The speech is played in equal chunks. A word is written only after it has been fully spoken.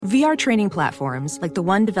VR training platforms, like the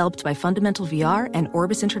one developed by Fundamental VR and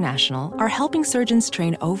Orbis International, are helping surgeons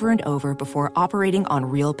train over and over before operating on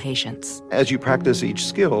real patients. As you practice each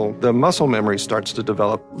skill, the muscle memory starts to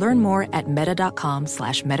develop. Learn more at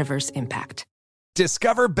meta.com/metaverseimpact.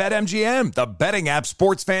 Discover BetMGM, the betting app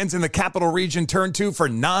sports fans in the capital region turn to for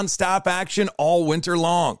nonstop action all winter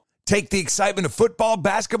long. Take the excitement of football,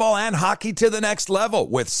 basketball, and hockey to the next level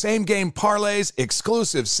with same-game parlays,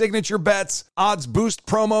 exclusive signature bets, odds boost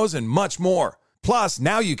promos, and much more. Plus,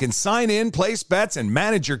 now you can sign in, place bets, and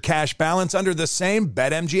manage your cash balance under the same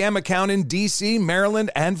BetMGM account in D.C.,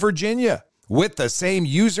 Maryland, and Virginia. With the same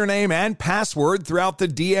username and password throughout the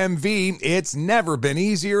DMV, it's never been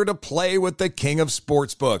easier to play with the king of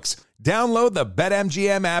sportsbooks. Download the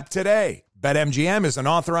BetMGM app today. BetMGM is an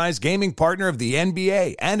authorized gaming partner of the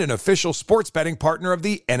NBA and an official sports betting partner of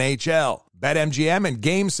the NHL. BetMGM and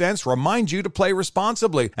GameSense remind you to play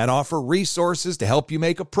responsibly and offer resources to help you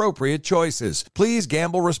make appropriate choices. Please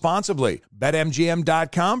gamble responsibly.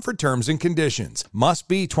 BetMGM.com for terms and conditions. Must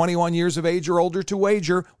be 21 years of age or older to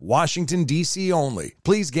wager. Washington, D.C. only.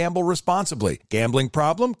 Please gamble responsibly. Gambling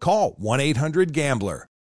problem? Call 1-800-GAMBLER.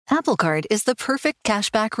 Apple Card is the perfect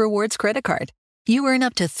cashback rewards credit card. You earn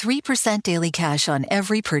up to 3% daily cash on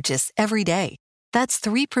every purchase every day. That's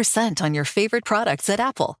 3% on your favorite products at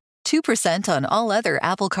Apple, 2% on all other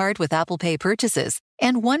Apple Card with Apple Pay purchases,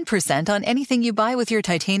 and 1% on anything you buy with your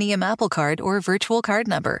titanium Apple Card or virtual card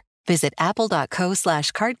number. Visit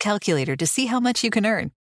apple.co/card calculator to see how much you can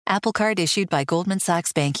earn. Apple Card issued by Goldman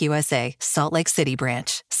Sachs Bank USA, Salt Lake City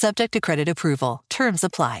branch. Subject to credit approval. Terms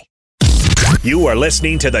apply. You are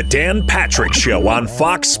listening to The Dan Patrick Show on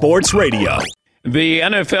Fox Sports Radio. The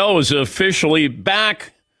NFL is officially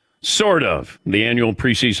back, sort of. The annual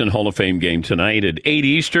preseason Hall of Fame game tonight at 8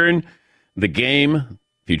 Eastern. The game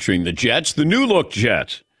featuring the Jets, the new-look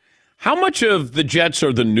Jets. How much of the Jets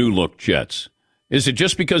are the new-look Jets? Is it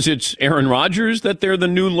just because it's Aaron Rodgers that they're the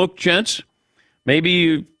new-look Jets?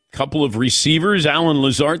 Maybe a couple of receivers, Alan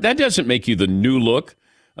Lazard. That doesn't make you the new-look.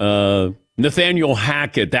 Nathaniel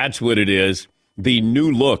Hackett, that's what it is. The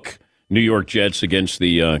new-look New York Jets against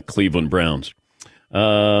the Cleveland Browns.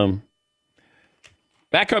 Backup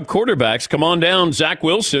quarterbacks, come on down, Zach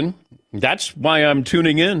Wilson. That's why I'm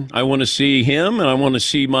tuning in. I want to see him, and I want to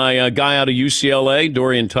see my guy out of UCLA,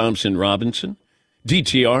 Dorian Thompson-Robinson,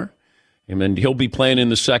 DTR. And then he'll be playing in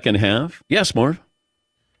the second half. Yes, Marv?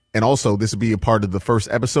 And also, this will be a part of the first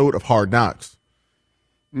episode of Hard Knocks.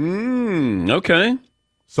 Okay.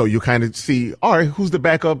 So you kind of see, all right, who's the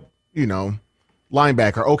backup,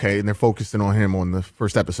 linebacker? Okay, and they're focusing on him on the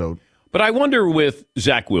first episode. But I wonder with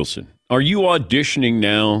Zach Wilson, are you auditioning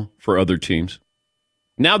now for other teams?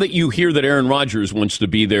 Now that you hear that Aaron Rodgers wants to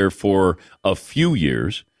be there for a few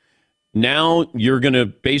years, now you're going to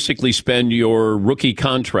basically spend your rookie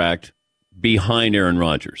contract behind Aaron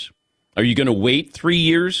Rodgers. Are you going to wait 3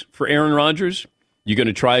 years for Aaron Rodgers? You're going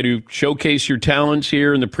to try to showcase your talents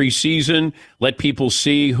here in the preseason, let people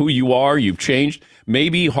see who you are, you've changed.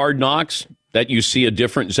 Maybe Hard Knocks, that you see a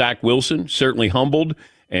different Zach Wilson, certainly humbled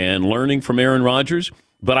and learning from Aaron Rodgers.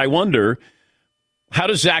 But I wonder, how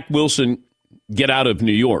does Zach Wilson get out of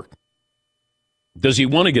New York? Does he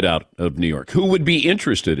want to get out of New York? Who would be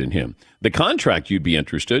interested in him? The contract, you'd be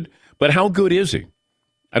interested, but how good is he?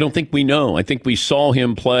 I don't think we know. I think we saw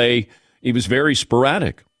him play. He was very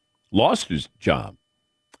sporadic, lost his job.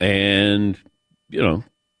 And,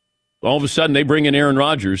 all of a sudden they bring in Aaron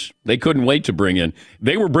Rodgers. They couldn't wait to bring in.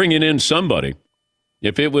 They were bringing in somebody.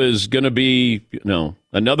 If it was going to be,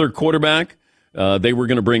 another quarterback, they were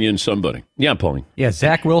going to bring in somebody. Yeah, Paulie. Yeah,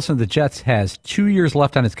 Zach Wilson, the Jets, has 2 years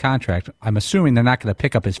left on his contract. I'm assuming they're not going to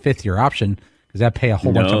pick up his fifth-year option because that'd pay a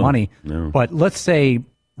whole bunch of money. No. But let's say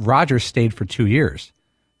Rodgers stayed for 2 years.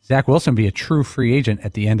 Zach Wilson would be a true free agent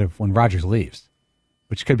at the end of when Rodgers leaves,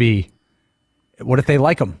 which could be, what if they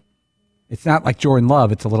like him? It's not like Jordan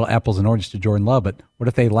Love. It's a little apples and oranges to Jordan Love, but what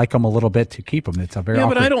if they like him a little bit to keep him? It's a very but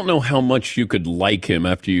awkward. I don't know how much you could like him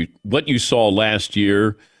after what you saw last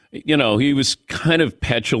year. He was kind of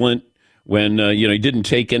petulant when, he didn't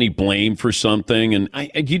take any blame for something. And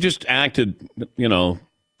he just acted,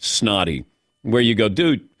 snotty, where you go,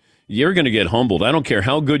 dude, you're going to get humbled. I don't care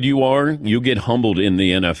how good you are. You get humbled in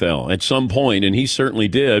the NFL at some point, and he certainly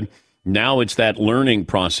did. Now it's that learning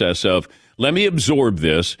process of, let me absorb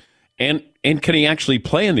this. And can he actually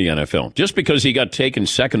play in the NFL? Just because he got taken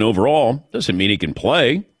second overall doesn't mean he can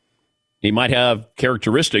play. He might have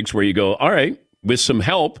characteristics where you go, all right, with some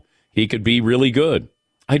help, he could be really good.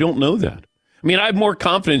 I don't know that. I mean, I have more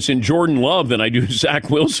confidence in Jordan Love than I do Zach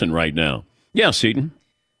Wilson right now. Yeah, Seton.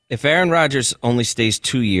 If Aaron Rodgers only stays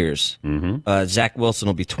 2 years, Zach Wilson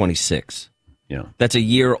will be 26. Yeah. That's a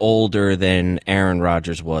year older than Aaron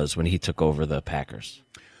Rodgers was when he took over the Packers.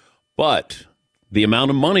 But the amount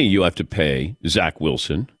of money you have to pay Zach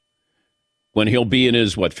Wilson when he'll be in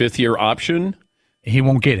his, fifth-year option? He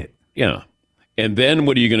won't get it. Yeah. And then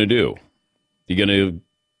what are you going to do? You're going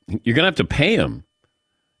to have to pay him.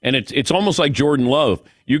 And it's almost like Jordan Love.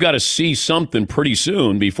 You got to see something pretty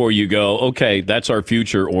soon before you go, okay, that's our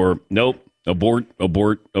future, or nope, abort.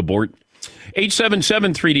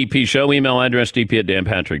 877-3DP Show. Email address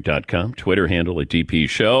dp@danpatrick.com. Twitter handle @DP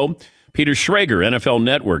Show. Peter Schrager, NFL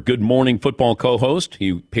Network, Good Morning Football co-host.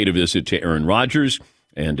 He paid a visit to Aaron Rodgers,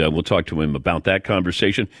 and we'll talk to him about that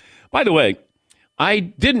conversation. By the way, I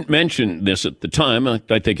didn't mention this at the time.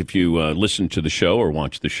 I think if you listen to the show or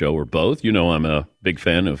watch the show or both, you know I'm a big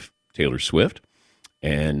fan of Taylor Swift.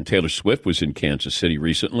 And Taylor Swift was in Kansas City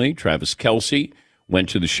recently. Travis Kelce went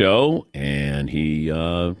to the show, and he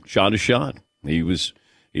shot a shot. He was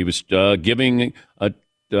giving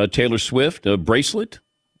Taylor Swift a bracelet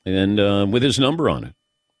and with his number on it.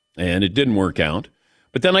 And it didn't work out.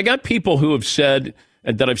 But then I got people who have said,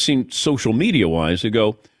 and that I've seen social media-wise, who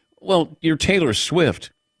go, well, you're Taylor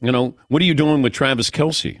Swift. You know, what are you doing with Travis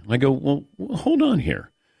Kelce? I go, well, hold on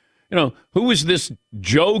here. You know, who is this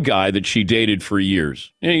Joe guy that she dated for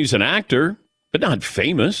years? You know, he's an actor, but not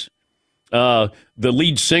famous. The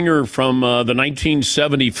lead singer from the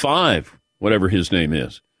 1975, whatever his name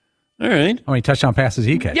is. All right. How many touchdown passes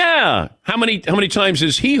he catch? Yeah. How many times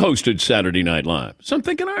has he hosted Saturday Night Live? So I'm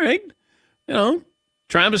thinking, all right, you know,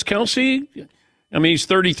 Travis Kelce, I mean, he's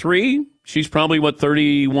 33. She's probably,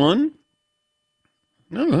 31?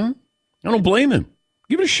 I don't know. I don't blame him.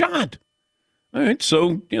 Give it a shot. All right,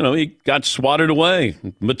 so, you know, he got swatted away,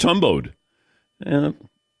 Matumbo'd. Oh,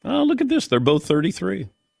 look at this. They're both 33.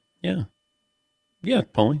 Yeah. Yeah,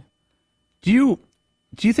 Paulie. Do you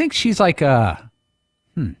think she's like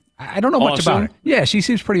I don't know much Awesome? about her. Yeah, she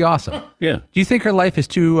seems pretty awesome. Yeah. Do you think her life is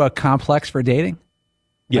too complex for dating?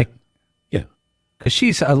 Yeah. Like, yeah. because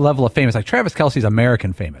she's a level of famous. Like Travis Kelce's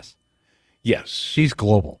American famous. Yes. She's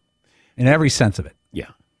global in every sense of it. Yeah.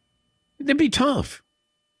 It'd be tough.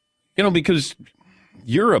 You know, because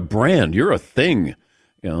you're a brand, you're a thing,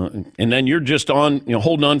 you know, and then you're just on, you know,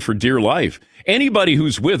 holding on for dear life. Anybody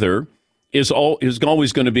who's with her is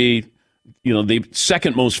always going to be, you know, the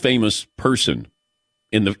second most famous person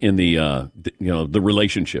in the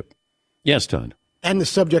relationship. Yes, Todd. And the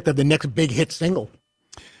subject of the next big hit single.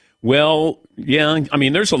 Well, yeah, I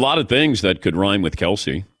mean, there's a lot of things that could rhyme with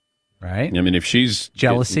Kelce. Right? I mean, if she's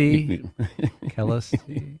jealousy,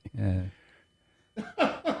 Kelce. Yeah.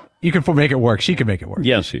 You can make it work. She can make it work.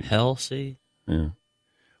 Yes, Kelce. Yeah.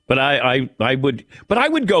 But I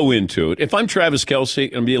would go into it if I'm Travis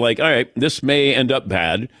Kelce and be like, all right, this may end up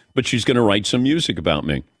bad, but she's going to write some music about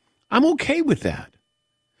me. I'm okay with that.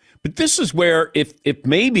 But this is where if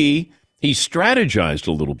maybe he strategized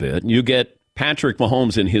a little bit, and you get Patrick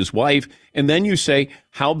Mahomes and his wife, and then you say,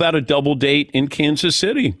 how about a double date in Kansas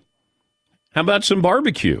City? How about some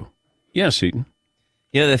barbecue? Yes, Eaton.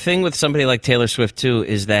 You know, the thing with somebody like Taylor Swift, too,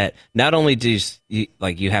 is that not only do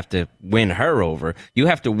you have to win her over, you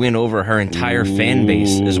have to win over her entire fan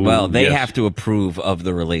base as well. They have to approve of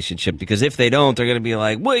the relationship, because if they don't, they're going to be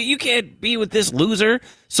like, well, you can't be with this loser.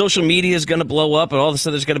 Social media is going to blow up, and all of a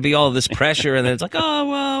sudden there's going to be all of this pressure, and then it's like, oh,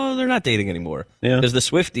 well, they're not dating anymore. Yeah. Because the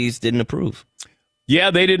Swifties didn't approve.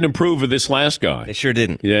 Yeah, they didn't approve of this last guy. They sure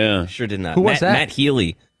didn't. Yeah. They sure did not. Who was that? Matt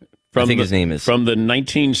Healy. I think his name is. From the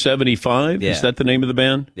 1975? Yeah. Is that the name of the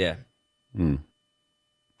band? Yeah.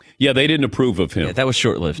 Yeah, they didn't approve of him. Yeah, that was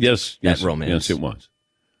short-lived. Yes. That romance. Yes, it was.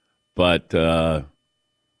 But,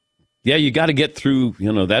 yeah, you got to get through,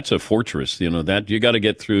 you know, that's a fortress. You know, that you got to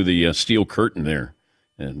get through the steel curtain there.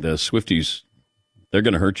 And Swifties, they're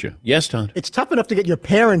going to hurt you. Yes, Todd? It's tough enough to get your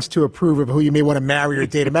parents to approve of who you may want to marry or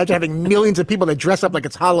date. Imagine having millions of people that dress up like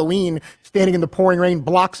it's Halloween, standing in the pouring rain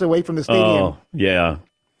blocks away from the stadium. Oh, yeah.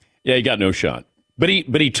 Yeah, he got no shot. But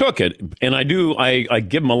he took it, and I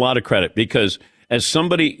give him a lot of credit, because as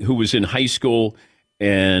somebody who was in high school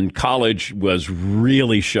and college was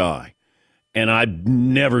really shy, and I'd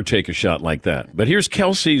never take a shot like that. But here's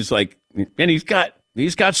Kelce's like, and he's got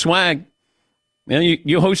swag. You know,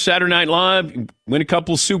 you host Saturday Night Live, you win a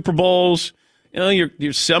couple of Super Bowls, you know,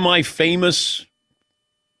 you're semi-famous,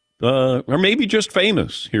 or maybe just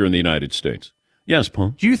famous here in the United States. Yes,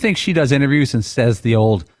 Paul. Do you think she does interviews and says the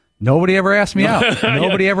old, nobody ever asked me out?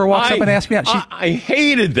 Nobody ever walks up and asks me out. I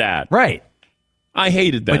hated that. Right. I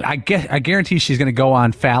hated that. But I guarantee she's going to go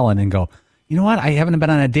on Fallon and go, you know what? I haven't been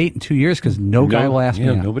on a date in 2 years because no guy will ask me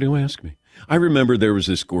out. Nobody will ask me. I remember there was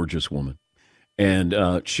this gorgeous woman, and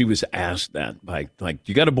she was asked that by, like,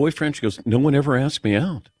 you got a boyfriend? She goes, no one ever asked me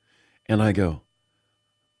out. And I go,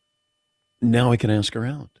 now I can ask her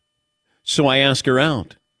out. So I asked her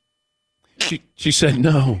out. She said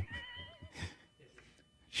no.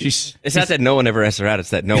 It's not that no one ever asks her out. It's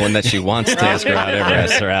that no one that she wants to ask her out ever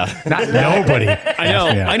asks her out. Not nobody.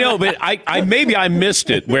 I know, but I maybe I missed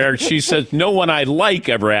it where she says no one I like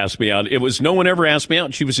ever asked me out. It was no one ever asked me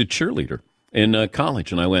out. She was a cheerleader in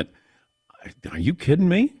college, and I went, "Are you kidding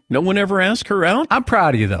me? No one ever asked her out?" I'm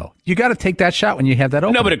proud of you, though. You got to take that shot when you have that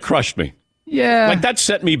open. No, but it crushed me. Yeah, like that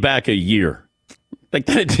set me back a year. Like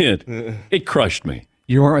that did. It crushed me.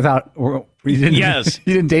 You weren't without. You didn't, yes,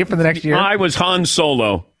 you didn't date for the next year. I was Han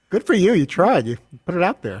Solo. Good for you. You tried. You put it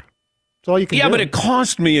out there. That's all you can do. Yeah, but it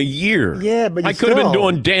cost me a year. Yeah, but I could have been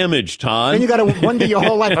doing damage, Todd. Then you got to wonder your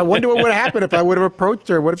whole life. I wonder what would have happened if I would have approached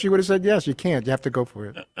her. What if she would have said yes? You can't. You have to go for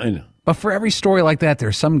it. I know. But for every story like that,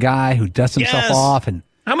 there's some guy who dusts himself off. And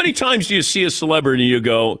how many times do you see a celebrity and you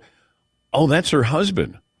go, "Oh, that's her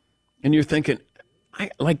husband," and you're thinking,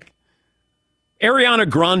 like Ariana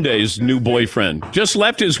Grande's new boyfriend just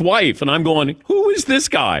left his wife, and I'm going, "Who is this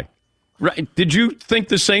guy?" Right? Did you think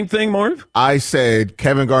the same thing, Marv? I said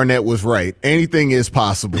Kevin Garnett was right. Anything is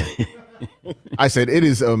possible. I said it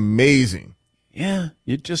is amazing. Yeah,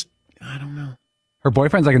 I don't know. Her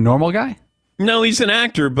boyfriend's like a normal guy? No, he's an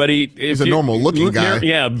actor, but he's a normal-looking guy.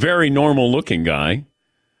 Yeah, very normal-looking guy.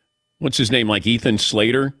 What's his name? Like Ethan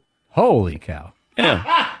Slater? Holy cow!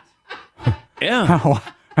 Yeah, yeah.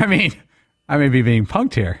 I mean, I may be being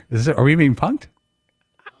punked here. Are we being punked?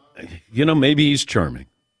 Maybe he's charming.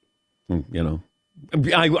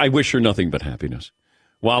 I wish her nothing but happiness.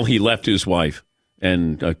 While he left his wife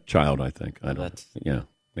and a child, I think. Yeah.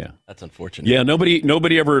 That's unfortunate. Yeah,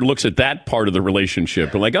 nobody ever looks at that part of the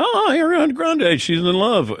relationship. They're like, oh, Ariana Grande, she's in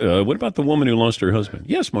love. What about the woman who lost her husband?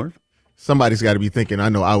 Yes, Marv. Somebody's got to be thinking, I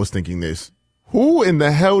know I was thinking this. Who in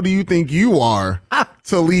the hell do you think you are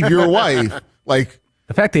to leave your wife? Like,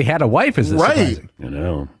 the fact they had a wife is right. Surprising. I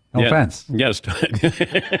know. No offense. Yes, Todd.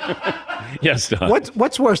 Yes, Todd.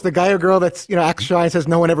 What's worse, the guy or girl that's acts shy and says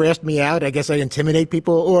no one ever asked me out? I guess I intimidate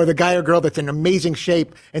people, or the guy or girl that's in amazing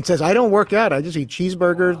shape and says I don't work out. I just eat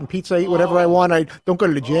cheeseburgers and pizza. I eat whatever I want. I don't go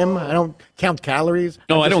to the gym. I don't count calories.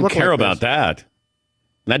 No, I don't care like about that.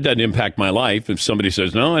 That doesn't impact my life. If somebody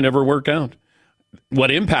says no, I never work out.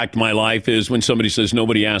 What impact my life is when somebody says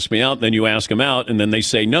nobody asked me out. Then you ask them out, and then they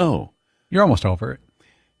say no. You're almost over it.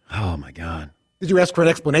 Oh my God. Did you ask for an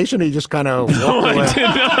explanation, or you just kind of No, I did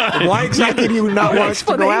not. Why exactly do you not want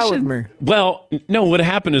to go out with me? Well, no, what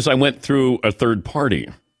happened is I went through a third party,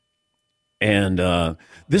 and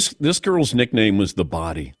this girl's nickname was the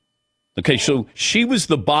Body. Okay, so she was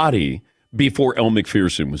the Body before Elle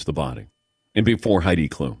McPherson was the Body, and before Heidi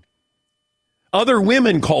Klum. Other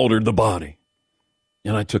women called her the Body,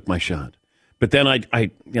 and I took my shot. But then I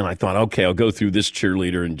thought, okay, I'll go through this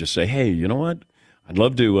cheerleader and just say, hey, you know what? I'd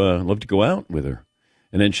love to go out with her.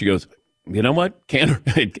 And then she goes, you know what?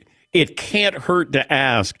 It can't hurt to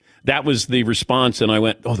ask. That was the response. And I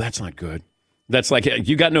went, oh, that's not good. That's like,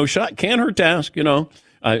 you got no shot. Can't hurt to ask,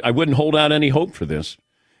 I wouldn't hold out any hope for this.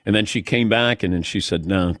 And then she came back and then she said,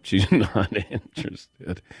 no, she's not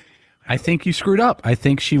interested. I think you screwed up. I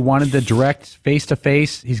think she wanted the direct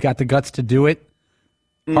face-to-face. He's got the guts to do it.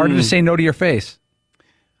 Harder to say no to your face.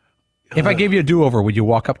 If I gave you a do-over, would you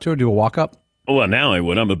walk up to her, do a walk-up? Well, now I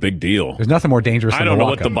would. I'm a big deal. There's nothing more dangerous than I don't know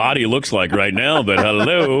what walk-up. the Body looks like right now, but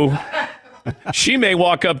hello. She may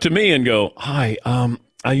walk up to me and go, hi,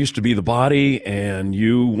 I used to be the Body, and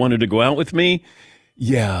you wanted to go out with me?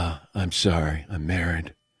 Yeah, I'm sorry. I'm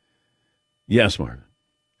married. Yes, Marvin.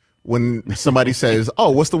 When somebody says,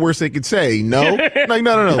 oh, what's the worst they could say? No? Like,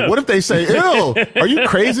 no. What if they say, ew, are you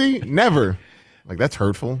crazy? Never. Like, that's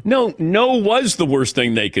hurtful. No was the worst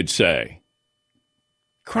thing they could say.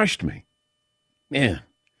 Crushed me. Man,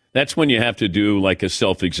 that's when you have to do like a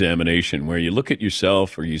self-examination where you look at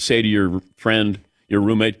yourself or you say to your friend, your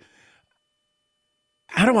roommate,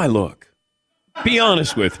 how do I look? Be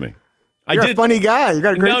honest with me. You're a funny guy. You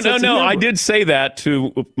got a great sense of humor. I did say that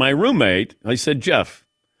to my roommate. I said, Jeff,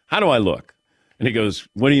 how do I look? And he goes,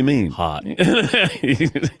 what do you mean? Hot.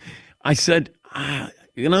 I said, kind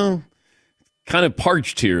of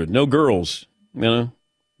parched here. No girls,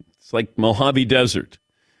 It's like Mojave Desert.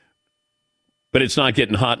 But it's not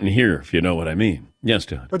getting hot in here, if you know what I mean. Yes,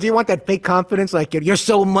 Todd. But do you want that fake confidence? Like you're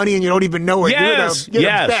so money and you don't even know it. Yes, you're the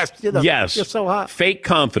best. You're so hot. Fake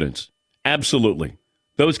confidence. Absolutely.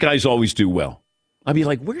 Those guys always do well. I'd be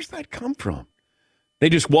like, where's that come from? They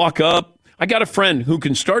just walk up. I got a friend who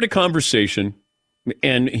can start a conversation,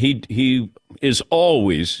 and he is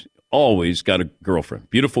always got a girlfriend,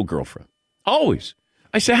 beautiful girlfriend. Always.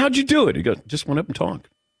 I say, how'd you do it? He goes, just went up and talked.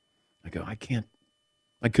 I go, I can't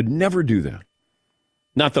I could never do that.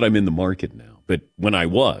 Not that I'm in the market now, but when I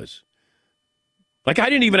was. Like, I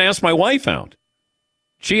didn't even ask my wife out.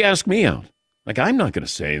 She asked me out. Like, I'm not going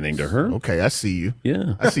to say anything to her. Okay, I see you.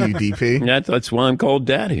 Yeah. I see you, DP. That's why I'm called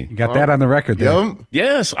Daddy. You got that on the record there. Yep.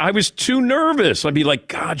 Yes, I was too nervous. I'd be like,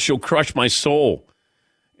 God, she'll crush my soul.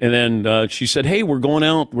 And then she said, hey, we're going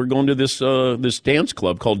out. We're going to this dance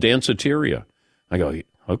club called Danceteria. I go,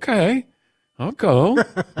 okay, I'll go.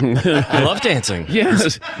 I love dancing.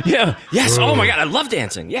 Yes. Yeah. Yes. Oh, my God. I love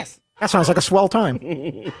dancing. Yes. That sounds like a swell time.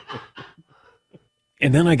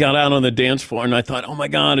 And then I got out on the dance floor, and I thought, oh, my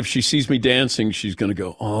God, if she sees me dancing, she's going to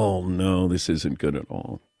go, oh, no, this isn't good at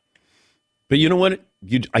all. But you know what?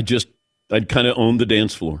 I'd kind of owned the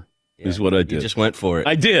dance floor, is what I did. You just went for it.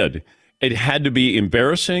 I did. It had to be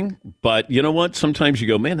embarrassing, but you know what? Sometimes you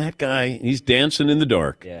go, man, that guy, he's dancing in the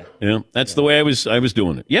dark. Yeah. That's the way I was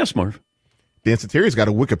doing it. Yes, Marv? Danceteria's got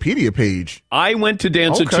a Wikipedia page. I went to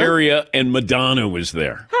Danceteria, and Madonna was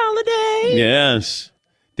there. Holiday. Yes.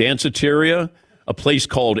 Danceteria. A place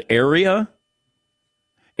called Area.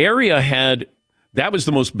 That was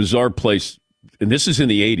the most bizarre place, and this is in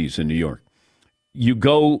the 80s in New York. You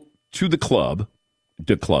go to the club,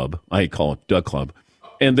 I call it the club,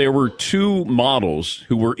 and there were two models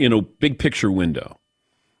who were in a big picture window,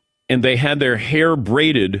 and they had their hair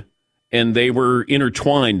braided, and they were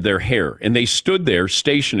intertwined, their hair, and they stood there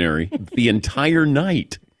stationary the entire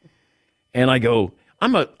night. And I go,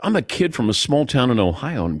 I'm a kid from a small town in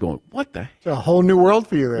Ohio, and I'm going, what the heck? It's a whole new world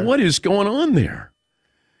for you there. What is going on there?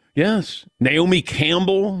 Yes. Naomi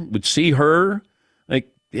Campbell, would see her.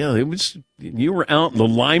 Like, yeah, you were out in the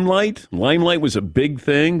limelight. Limelight was a big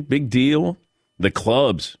thing, big deal. The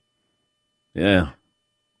clubs. Yeah.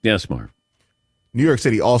 Yes, Marv. New York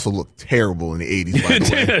City also looked terrible in the 80s, by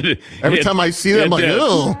the way. Every time I see that, I'm like,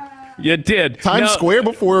 ew. You did. Times Square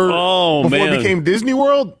before it became Disney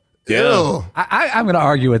World? Yeah. I'm going to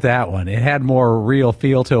argue with that one. It had more real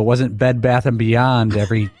feel to it. It wasn't Bed Bath & Beyond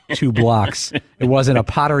every 2 blocks. It wasn't a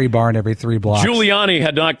Pottery Barn every 3 blocks. Giuliani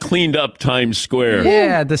had not cleaned up Times Square.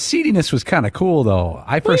 Yeah, the seediness was kind of cool, though.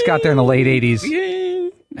 I first got there in the late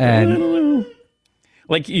 80s. And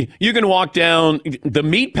like, you can walk down the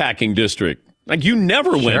meatpacking district. Like, you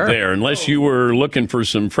never went there unless you were looking for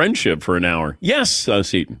some friendship for an hour. Yes,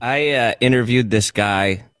 Seaton. I interviewed this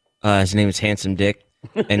guy. His name is Handsome Dick.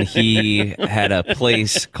 And he had a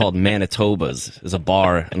place called Manitoba's. It was a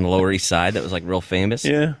bar on the Lower East Side that was like real famous.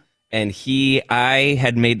 Yeah. And I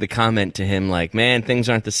had made the comment to him like, man, things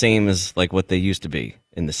aren't the same as like what they used to be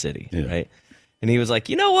in the city, right? And he was like,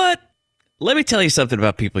 you know what? Let me tell you something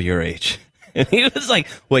about people your age. And he was like,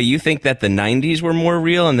 wait, you think that the 90s were more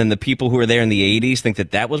real, and then the people who were there in the 80s think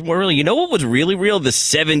that was more real? You know what was really real? The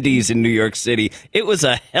 70s in New York City. It was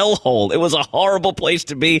a hellhole. It was a horrible place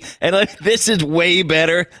to be. And like, this is way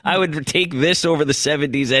better. I would take this over the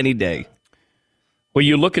 70s any day. Well,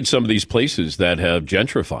 you look at some of these places that have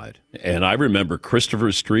gentrified, and I remember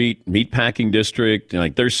Christopher Street, Meatpacking District,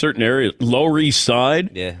 like there's certain areas, Lower East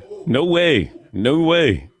Side. Yeah. No way.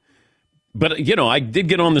 But, I did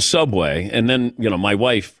get on the subway, and then, my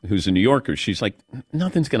wife, who's a New Yorker, she's like,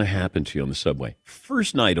 nothing's going to happen to you on the subway.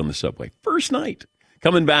 First night on the subway. First night.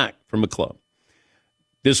 Coming back from a club.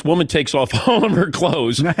 This woman takes off all of her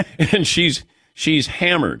clothes, and she's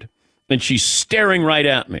hammered, and she's staring right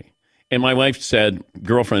at me. And my wife said,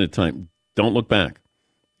 girlfriend at the time, don't look back.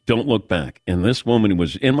 Don't look back. And this woman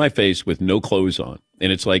was in my face with no clothes on, and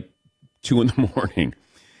it's like 2 a.m.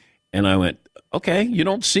 And I went, okay, you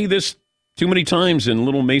don't see this too many times in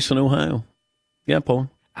Little Mason, Ohio. Yeah, Paul.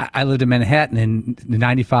 I lived in Manhattan in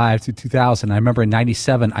 95 to 2000. I remember in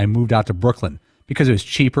 97, I moved out to Brooklyn because it was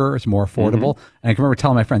cheaper. It's more affordable. And I can remember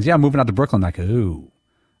telling my friends, yeah, I'm moving out to Brooklyn. Like,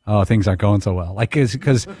 oh, things aren't going so well. Like,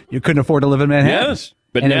 because you couldn't afford to live in Manhattan. Yes.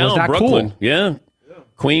 But and now it was not Brooklyn, cool. yeah.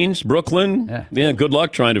 Queens, Brooklyn. Yeah, good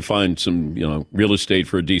luck trying to find some, real estate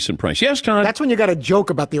for a decent price. Yes, Todd? That's when you got to joke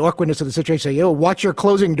about the awkwardness of the situation. Say, yo, watch your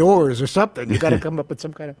closing doors or something. You got to come up with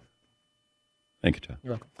some kind of... Thank you, Todd.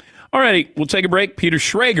 You're welcome. All righty, we'll take a break. Peter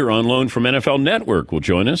Schrager on loan from NFL Network will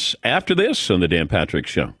join us after this on the Dan Patrick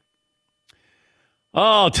Show.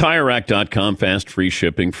 Oh, TireRack.com, fast free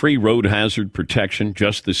shipping, free road hazard protection,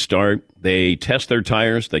 just the start. They test their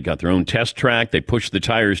tires. They got their own test track. They push the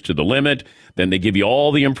tires to the limit. Then they give you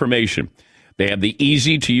all the information. They have the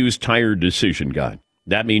easy-to-use tire decision guide.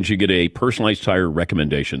 That means you get a personalized tire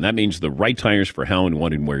recommendation. That means the right tires for how and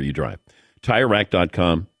when and where you drive.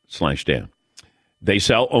 TireRack.com/Dan. They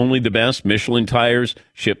sell only the best Michelin tires,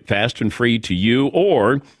 ship fast and free to you,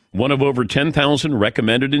 or one of over 10,000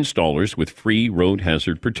 recommended installers with free road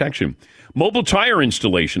hazard protection. Mobile tire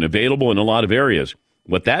installation available in a lot of areas.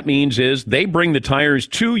 What that means is they bring the tires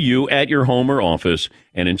to you at your home or office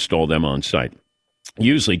and install them on site.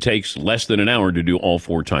 Usually takes less than an hour to do all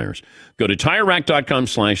 4 tires. Go to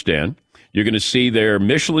TireRack.com/Dan. You're going to see their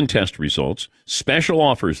Michelin test results, special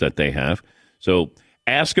offers that they have. So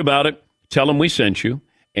ask about it. Tell them we sent you.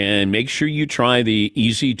 And make sure you try the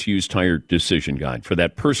easy-to-use tire decision guide for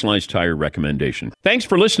that personalized tire recommendation. Thanks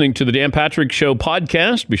for listening to the Dan Patrick Show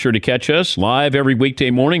podcast. Be sure to catch us live every weekday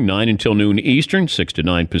morning, 9 until noon Eastern, 6 to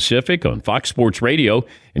 9 Pacific on Fox Sports Radio.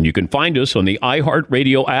 And you can find us on the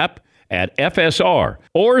iHeartRadio app at FSR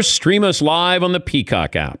or stream us live on the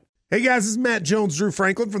Peacock app. Hey guys, this is Matt Jones, Drew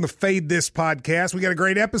Franklin from the Fade This podcast. We got a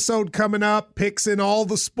great episode coming up, picks in all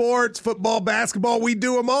the sports, football, basketball, we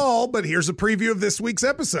do them all, but here's a preview of this week's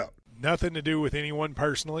episode. Nothing to do with anyone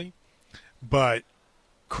personally, but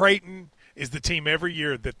Creighton is the team every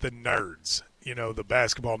year that the nerds, the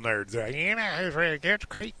basketball nerds, they're like, who's against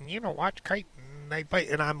Creighton, watch Creighton. They play,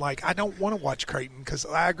 and I'm like, I don't want to watch Creighton because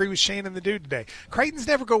I agree with Shane and the dude today. Creighton's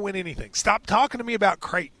never going to win anything. Stop talking to me about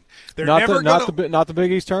Creighton. They're not never not the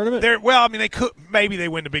Big East tournament. They could maybe they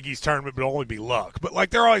win the Big East tournament, but it'll only be luck.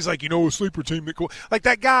 But they're always like, a sleeper team that like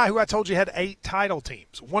that guy who I told you had 8 title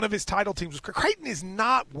teams. One of his title teams was Creighton is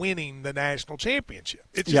not winning the national championship.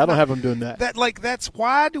 I don't have them doing that. That's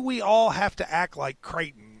why do we all have to act like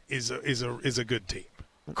Creighton is a good team?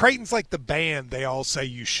 Creighton's like the band they all say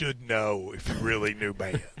you should know if you really knew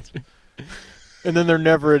bands. And then they're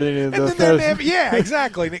never at any of the yeah,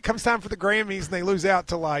 exactly. And it comes time for the Grammys, and they lose out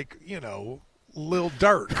to, Lil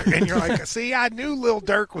Durk. And you're like, see, I knew Lil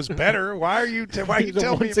Durk was better. Why are you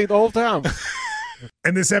telling me? See the whole time.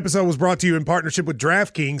 And this episode was brought to you in partnership with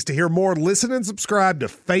DraftKings. To hear more, listen and subscribe to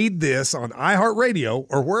Fade This on iHeartRadio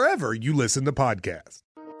or wherever you listen to podcasts.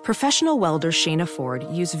 Professional welder Shayna Ford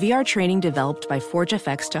used VR training developed by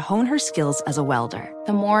ForgeFX to hone her skills as a welder.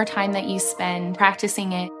 The more time that you spend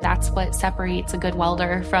practicing it, that's what separates a good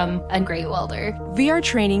welder from a great welder. VR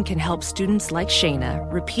training can help students like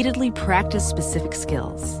Shayna repeatedly practice specific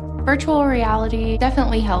skills. Virtual reality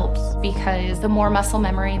definitely helps because the more muscle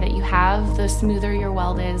memory that you have, the smoother your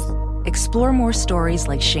weld is. Explore more stories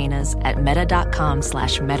like Shayna's at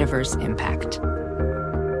meta.com/metaverseimpact.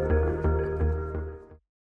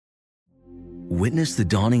 Witness the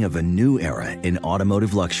dawning of a new era in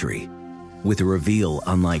automotive luxury with a reveal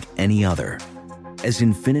unlike any other as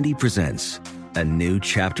Infiniti presents a new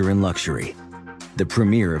chapter in luxury, the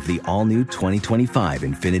premiere of the all-new 2025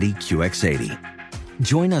 Infiniti QX80.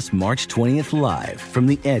 Join us March 20th live from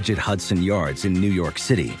the Edge at Hudson Yards in New York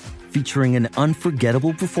City, featuring an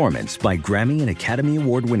unforgettable performance by Grammy and Academy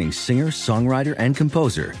Award-winning singer, songwriter, and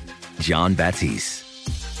composer, Jon Batiste.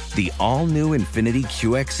 The all-new Infiniti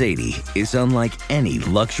QX80 is unlike any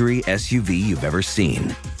luxury SUV you've ever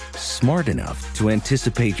seen. Smart enough to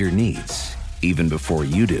anticipate your needs, even before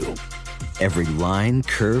you do. Every line,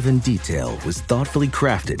 curve, and detail was thoughtfully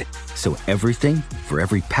crafted, so everything for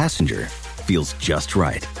every passenger feels just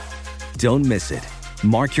right. Don't miss it.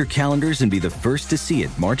 Mark your calendars and be the first to see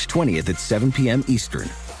it March 20th at 7 p.m. Eastern,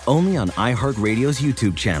 only on iHeartRadio's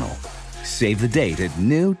YouTube channel. Save the date at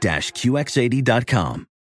new-QX80.com.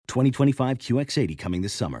 2025 QX80 coming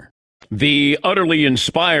this summer. The utterly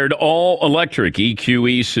inspired all-electric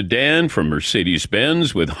EQE sedan from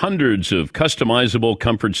Mercedes-Benz with hundreds of customizable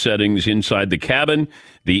comfort settings inside the cabin.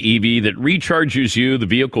 The EV that recharges you. The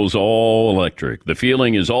vehicle's all electric. The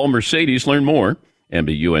feeling is all Mercedes. Learn more.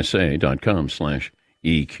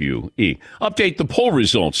 MBUSA.com/EQE. Update the poll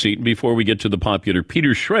results, Seton, before we get to the popular Peter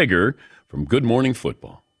Schrager from Good Morning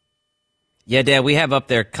Football. Yeah, Dad, we have up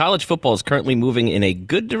there, college football is currently moving in a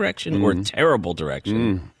good direction or terrible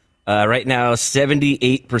direction. Right now,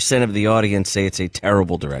 78% of the audience say it's a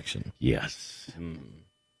terrible direction. Yes.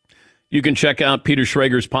 You can check out Peter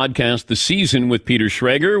Schrager's podcast, The Season with Peter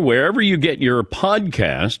Schrager, wherever you get your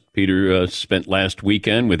podcast. Peter spent last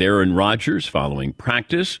weekend with Aaron Rodgers following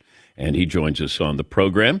practice, and he joins us on the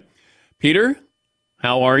program. Peter,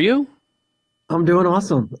 how are you? I'm doing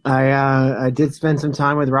awesome. I did spend some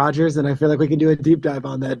time with Rodgers, and I feel like we can do a deep dive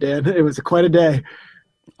on that, Dan. It was quite a day.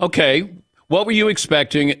 Okay. What were you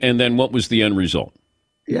expecting, and then what was the end result?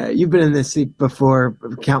 Yeah, you've been in this seat before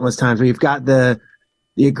countless times where you've got the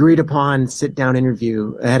agreed-upon sit-down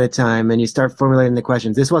interview ahead of time, and you start formulating the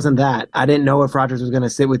questions. This wasn't that. I didn't know if Rodgers was going to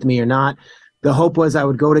sit with me or not. The hope was I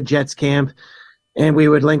would go to Jets camp, and we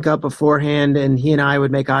would link up beforehand, and he and I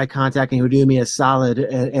would make eye contact, and he would do me a solid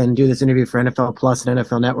and do this interview for NFL Plus and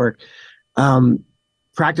NFL Network.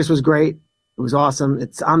 Practice was great. It was awesome.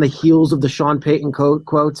 It's on the heels of the Sean Payton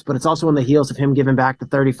quotes, but it's also on the heels of him giving back the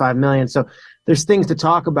 $35 million. So there's things to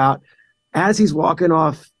talk about. As he's walking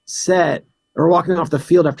off set or walking off the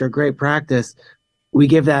field after a great practice, we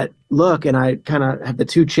give that look, and I kind of have the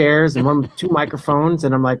two chairs and two microphones,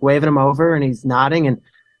 and I'm like waving him over, and he's nodding. And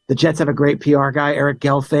the Jets have a great PR guy, Eric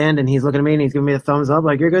Gelfand, and he's looking at me and he's giving me the thumbs up,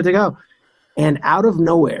 like, you're good to go. And out of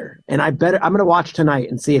nowhere, and I'm going to watch tonight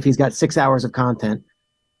and see if he's got 6 hours of content.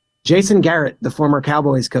 Jason Garrett, the former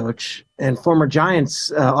Cowboys coach and former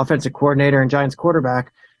Giants offensive coordinator and Giants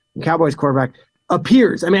quarterback, and Cowboys quarterback,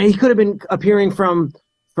 appears. I mean, he could have been appearing from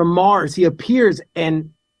Mars. He appears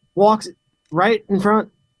and walks right in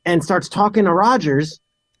front and starts talking to Rodgers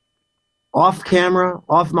off camera,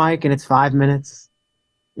 off mic, and it's 5 minutes,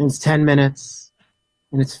 and it's 10 minutes,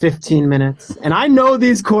 and it's 15 minutes. And I know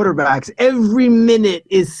these quarterbacks, every minute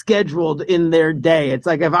is scheduled in their day. It's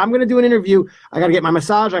like, if I'm going to do an interview, I got to get my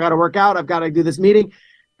massage, I got to work out, I've got to do this meeting.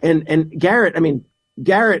 And Garrett,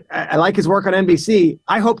 I like his work on NBC.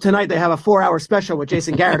 I hope tonight they have a 4-hour special with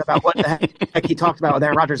Jason Garrett about what the heck he talked about with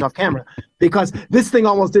Aaron Rodgers off camera, because this thing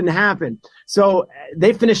almost didn't happen. So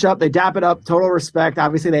they finish up, they dap it up, total respect.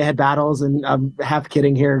 Obviously, they had battles, and I'm half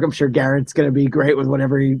kidding here. I'm sure Garrett's going to be great with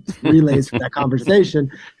whatever he relays from that conversation.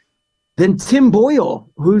 Then Tim Boyle,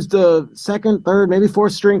 who's the second, third, maybe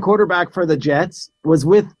fourth string quarterback for the Jets, was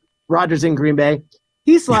with Rodgers in Green Bay.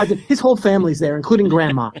 He slides in. His whole family's there, including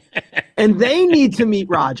grandma. And they need to meet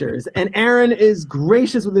Rodgers. And Aaron is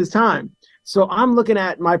gracious with his time. So I'm looking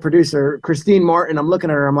at my producer, Christine Martin. I'm looking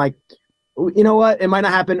at her. I'm like, you know what? It might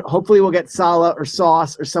not happen. Hopefully we'll get Saleh or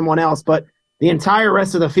Sauce or someone else. But the entire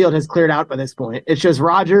rest of the field has cleared out by this point. It's just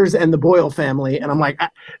Rodgers and the Boyle family. And I'm like,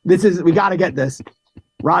 we got to get this.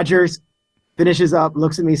 Rodgers finishes up,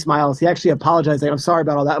 looks at me, smiles. He actually apologized. Like, I'm sorry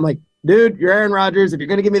about all that. I'm like, dude, you're Aaron Rodgers. If you're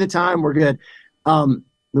going to give me the time, we're good.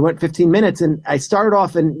 We went 15 minutes, and I started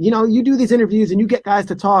off, and you do these interviews and you get guys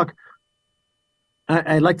to talk.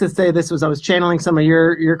 I like to say I was channeling some of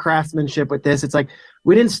your craftsmanship with this. It's like,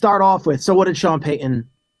 we didn't start off with, so what did Sean Payton,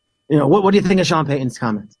 what do you think of Sean Payton's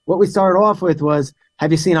comments? What we started off with was,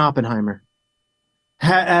 have you seen Oppenheimer?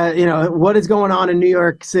 What is going on in New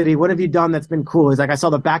York City? What have you done that's been cool? He's like, I saw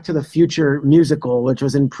the Back to the Future musical, which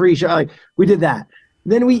was in pre-show. Like, we did that.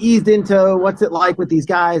 Then we eased into what's it like with these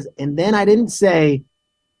guys. And then I didn't say,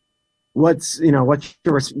 what's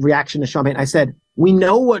your reaction to Sean Payton? I said, we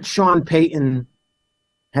know what Sean Payton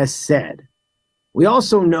has said. We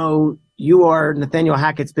also know you are Nathaniel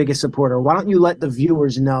Hackett's biggest supporter. Why don't you let the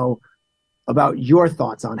viewers know about your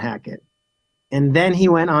thoughts on Hackett? And then he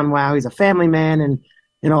went on, wow, he's a family man and,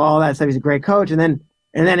 all that stuff. He's a great coach. And then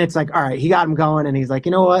it's like, all right, he got him going. And he's like,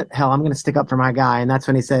 you know what? Hell, I'm going to stick up for my guy. And that's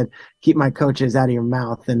when he said, keep my coaches out of your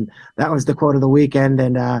mouth. And that was the quote of the weekend.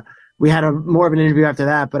 And we had more of an interview after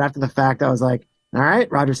that. But after the fact, I was like, all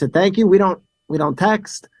right, Rodgers said, thank you. We don't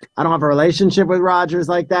text. I don't have a relationship with Rodgers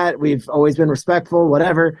like that. We've always been respectful,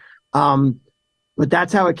 whatever. But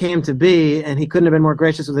that's how it came to be. And he couldn't have been more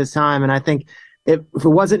gracious with his time. And I think if it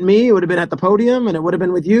wasn't me, it would have been at the podium, and it would have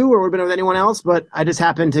been with you, or it would have been with anyone else. But I just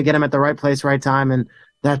happened to get him at the right place, right time. And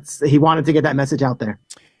he wanted to get that message out there.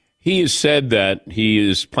 He has said that he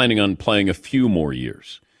is planning on playing a few more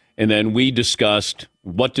years. And then we discussed,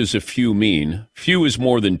 what does a few mean? Few is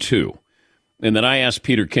more than two. And then I asked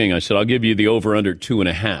Peter King, I said, I'll give you the over under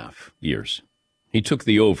 2.5 years. He took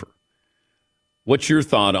the over. What's your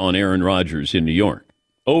thought on Aaron Rodgers in New York?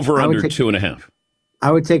 Over under 2.5.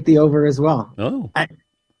 I would take the over as well. Oh.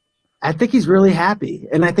 I think he's really happy.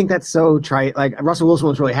 And I think that's so trite. Like, Russell Wilson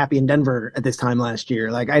was really happy in Denver at this time last year.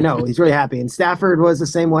 Like, I know he's really happy. And Stafford was the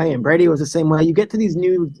same way, and Brady was the same way. You get to these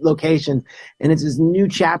new locations, and it's this new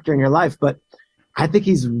chapter in your life. But I think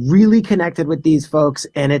he's really connected with these folks.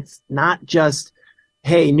 And it's not just,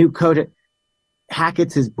 hey, new coach.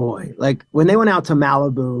 Hackett's his boy. Like, when they went out to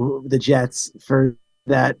Malibu, the Jets, for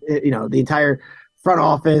that, the entire front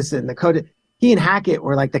office and the coach, he and Hackett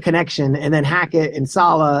were like the connection, and then Hackett and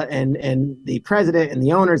Saleh and the president and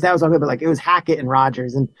the owners, that was all good, but like, it was Hackett and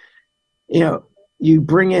Rodgers. And, you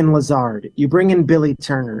bring in Lazard, you bring in Billy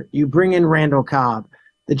Turner, you bring in Randall Cobb.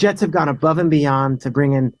 The Jets have gone above and beyond to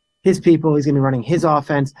bring in his people. He's going to be running his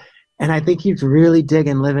offense. And I think he's really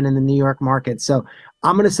digging living in the New York market. So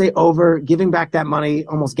I'm going to say over. Giving back that money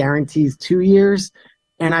almost guarantees 2 years.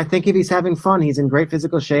 And I think if he's having fun, he's in great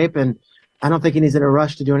physical shape, and I don't think he's in a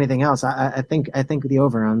rush to do anything else. I think the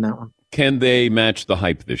over on that one. Can they match the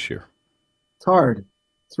hype this year? It's hard.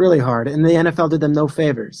 It's really hard. And the NFL did them no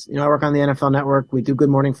favors. I work on the NFL Network. We do Good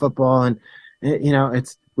Morning Football, and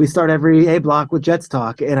we start every A block with Jets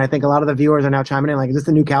talk. And I think a lot of the viewers are now chiming in like, is this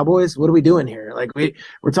the new Cowboys? What are we doing here? Like,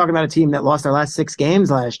 we're talking about a team that lost their last 6 games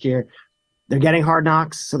last year. They're getting hard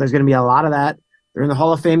knocks, so there's going to be a lot of that. They're in the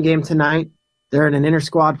Hall of Fame game tonight. They're in an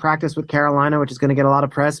inter-squad practice with Carolina, which is going to get a lot of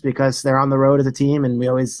press because they're on the road as a team, and we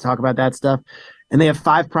always talk about that stuff. and they have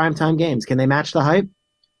 5 primetime games. Can they match the hype?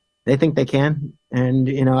 They think they can. And,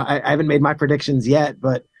 I haven't made my predictions yet,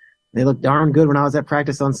 but they look darn good when I was at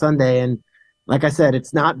practice on Sunday. And like I said,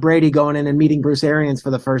 it's not Brady going in and meeting Bruce Arians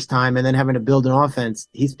for the first time and then having to build an offense.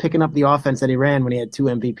 He's picking up the offense that he ran when he had 2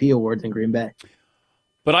 MVP awards in Green Bay.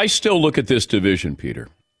 But I still look at this division, Peter,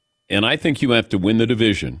 and I think you have to win the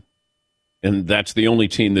division, and that's the only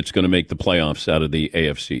team that's going to make the playoffs out of the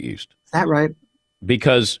AFC East. Is that right?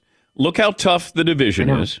 Because look how tough the division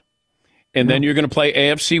is, and then you're going to play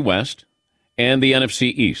AFC West and the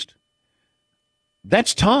NFC East.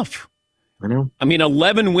 That's tough. I know. I mean,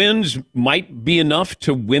 11 wins might be enough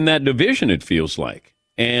to win that division, it feels like.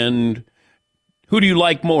 And who do you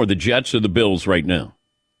like more, the Jets or the Bills right now?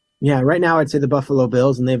 Yeah, right now I'd say the Buffalo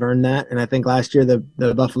Bills, and they've earned that. And I think last year the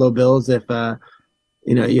Buffalo Bills, if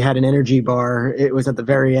you had an energy bar, it was at the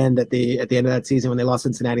very end, at the end of that season when they lost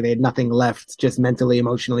Cincinnati, they had nothing left, just mentally,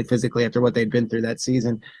 emotionally, physically, after what they'd been through that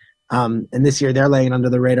season. And this year they're laying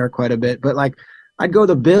under the radar quite a bit. But I'd go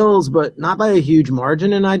the Bills, but not by a huge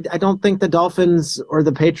margin. And I don't think the Dolphins or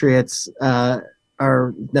the Patriots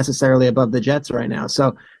are necessarily above the Jets right now.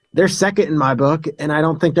 So they're second in my book, and I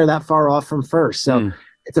don't think they're that far off from first. So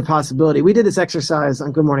it's a possibility. We did this exercise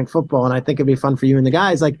on Good Morning Football, and I think it'd be fun for you and the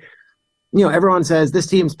guys. Everyone says this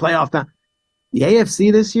team's playoff bound. The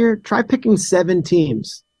AFC this year, try picking 7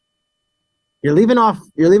 teams. You're leaving off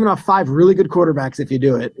 5 really good quarterbacks if you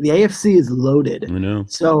do it. The AFC is loaded. I know.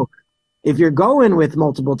 So if you're going with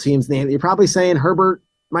multiple teams, you're probably saying Herbert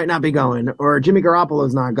might not be going, or Jimmy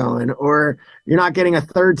Garoppolo's not going, or you're not getting a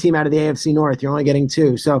 3rd team out of the AFC North. You're only getting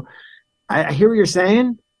 2. So I hear what you're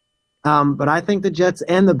saying, but I think the Jets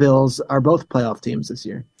and the Bills are both playoff teams this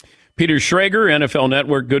year. Peter Schrager, NFL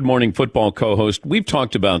Network Good Morning Football co-host. We've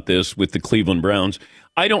talked about this with the Cleveland Browns.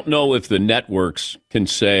 I don't know if the networks can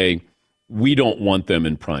say we don't want them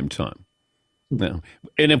in prime time. No.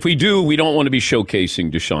 And if we do, we don't want to be showcasing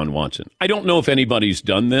Deshaun Watson. I don't know if anybody's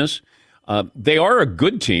done this. They are a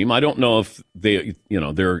good team. I don't know if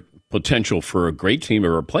they're potential for a great team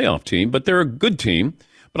or a playoff team, but they're a good team.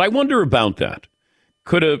 But I wonder about that.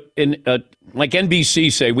 Could like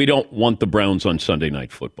NBC say we don't want the Browns on Sunday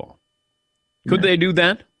Night Football? Could they do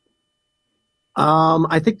that?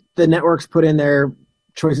 I think the networks put in their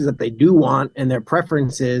choices that they do want and their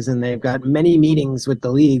preferences, and they've got many meetings with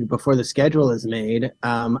the league before the schedule is made.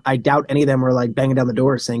 I doubt any of them were banging down the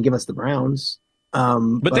door saying, give us the Browns.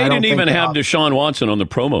 But they didn't even have Deshaun Watson on the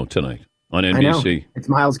promo tonight on NBC. I know. It's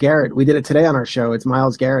Myles Garrett. We did it today on our show. It's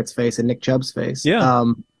Myles Garrett's face and Nick Chubb's face.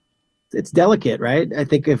 Yeah. It's delicate, right? I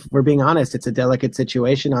think if we're being honest, it's a delicate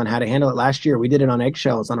situation on how to handle it. Last year, we did it on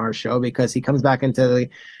eggshells on our show because he comes back into the,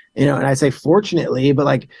 and I say fortunately,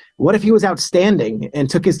 but what if he was outstanding and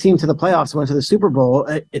took his team to the playoffs, went to the Super Bowl?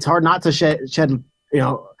 It's hard not to shed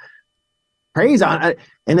praise on it.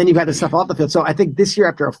 And then you've got the stuff off the field. So I think this year,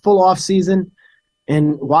 after a full off season,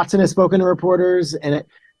 and Watson has spoken to reporters, and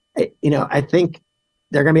I think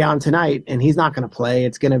they're going to be on tonight, and he's not going to play.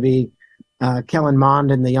 It's going to be Kellen Mond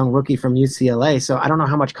and the young rookie from UCLA. So I don't know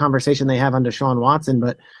how much conversation they have on Deshaun Watson,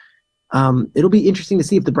 but it'll be interesting to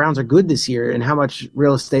see if the Browns are good this year and how much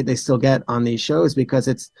real estate they still get on these shows, because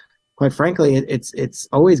it's, quite frankly, it's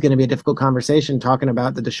always going to be a difficult conversation talking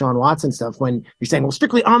about the Deshaun Watson stuff when you're saying, well,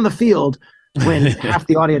 strictly on the field, when half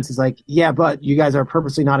the audience is like, yeah, but you guys are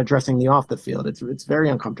purposely not addressing the off the field. It's very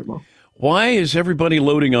uncomfortable. Why is everybody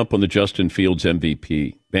loading up on the Justin Fields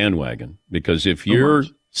MVP bandwagon? Because if you're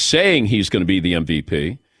saying he's going to be the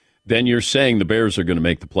MVP, then you're saying the Bears are going to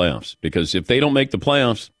make the playoffs. Because if they don't make the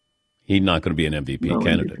playoffs, he's not going to be an MVP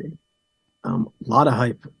candidate. A lot of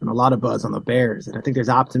hype and a lot of buzz on the Bears. And I think there's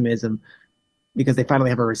optimism because they finally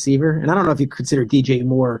have a receiver. And I don't know if you consider DJ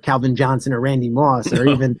Moore, Calvin Johnson, or Randy Moss, or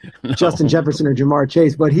even Justin Jefferson or Jamar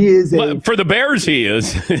Chase, but he is for the Bears, he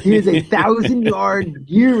is. He is a 1,000-yard,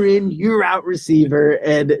 year in, year out receiver,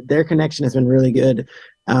 and their connection has been really good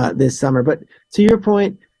this summer. But to your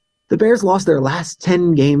point, the Bears lost their last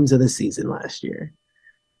 10 games of the season last year.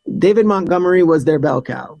 David Montgomery was their bell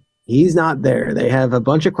cow. He's not there. They have a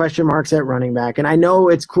bunch of question marks at running back. And I know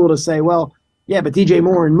it's cool to say, well, yeah, but DJ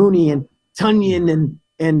Moore and Mooney and Tunyon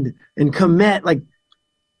and Kmet,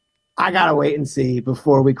 I got to wait and see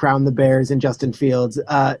before we crown the Bears and Justin Fields.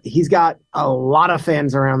 He's got a lot of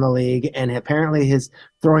fans around the league, and apparently his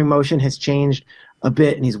throwing motion has changed a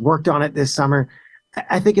bit, and he's worked on it this summer.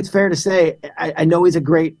 I think it's fair to say, I know he's a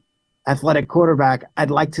great athletic quarterback.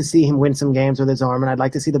 I'd like to see him win some games with his arm, and I'd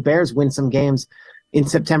like to see the Bears win some games in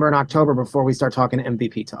September and October before we start talking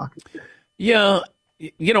MVP talk. Yeah,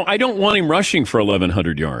 I don't want him rushing for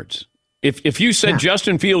 1,100 yards. If you said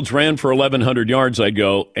Justin Fields ran for 1,100 yards, I'd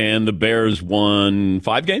go, and the Bears won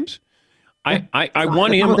 5 games? I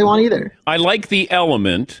want him. Not what they want either. I like the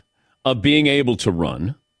element of being able to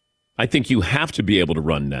run. I think you have to be able to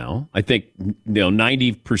run now. I think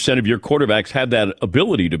 90% of your quarterbacks have that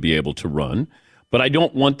ability to be able to run, but I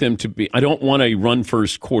don't want them to be. I don't want a run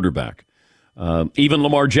first quarterback. Even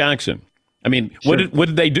Lamar Jackson. I mean, sure. What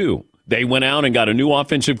did they do? They went out and got a new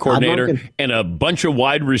offensive coordinator and a bunch of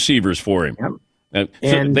wide receivers for him. Yep.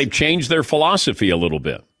 So they've changed their philosophy a little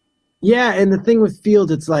bit. Yeah, and the thing with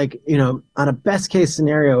Fields, it's like, on a best case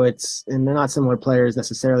scenario, and they're not similar players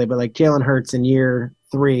necessarily, but like Jalen Hurts in year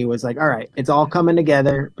 3 was like, all right, it's all coming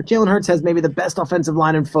together. But Jalen Hurts has maybe the best offensive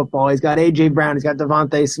line in football. He's got A.J. Brown. He's got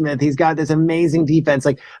Devontae Smith. He's got this amazing defense.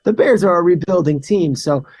 Like, the Bears are a rebuilding team.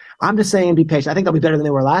 So I'm just saying be patient. I think they'll be better than they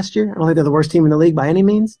were last year. I don't think they're the worst team in the league by any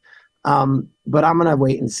means. But I'm going to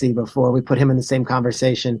wait and see before we put him in the same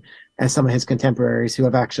conversation as some of his contemporaries who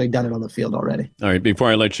have actually done it on the field already. All right, before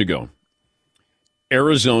I let you go,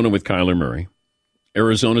 Arizona with Kyler Murray.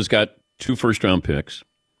 Arizona's got 2 first-round picks,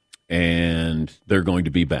 and they're going to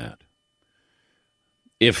be bad.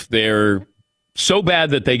 If they're so bad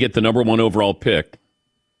that they get the number 1 overall pick,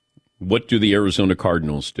 what do the Arizona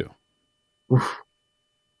Cardinals do? Oof.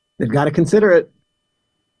 They've got to consider it.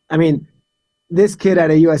 I mean, this kid at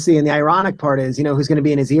a USC, and the ironic part is, who's going to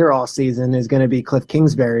be in his ear all season is going to be Cliff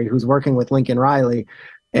Kingsbury, who's working with Lincoln Riley.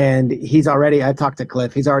 And I talked to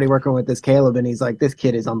Cliff, he's already working with this Caleb, and he's like, this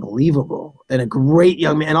kid is unbelievable and a great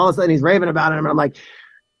young man. And all of a sudden he's raving about him. And I'm like,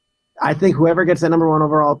 I think whoever gets that number 1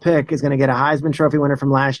 overall pick is going to get a Heisman Trophy winner from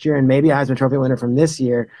last year and maybe a Heisman Trophy winner from this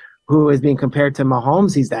year, who is being compared to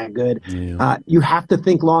Mahomes. He's that good. Yeah. You have to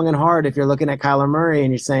think long and hard if you're looking at Kyler Murray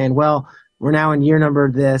and you're saying, well, we're now in year number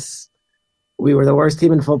this. We were the worst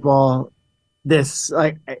team in football.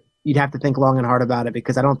 You'd have to think long and hard about it,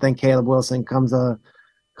 because I don't think Caleb Wilson comes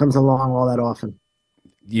along all that often.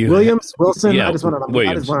 Wilson. Yeah, I just want to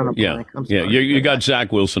blank. You got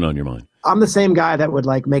Zach Wilson on your mind. I'm the same guy that would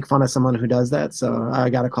make fun of someone who does that, so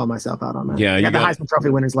I got to call myself out on that. Yeah, I got the Heisman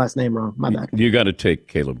Trophy winner's last name wrong. My bad. You got to take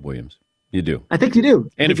Caleb Williams. You do. I think you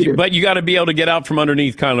do. But you got to be able to get out from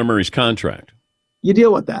underneath Kyler Murray's contract. You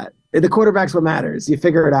deal with that. The quarterback's what matters. You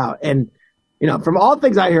figure it out. And from all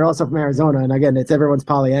things I hear, also from Arizona, and again, it's everyone's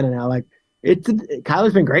Pollyanna now.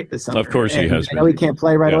 Kyler's been great this summer. Of course he has. I know he can't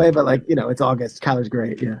play right away, but it's August. Kyler's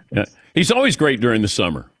great. Yeah. He's always great during the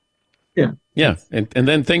summer. Yeah. Yeah. And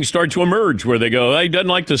then things start to emerge where they go, he doesn't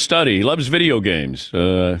like to study. He loves video games.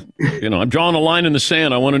 I'm drawing a line in the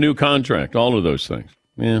sand. I want a new contract. All of those things.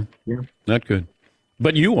 Yeah. Not good.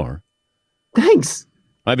 But you are. Thanks.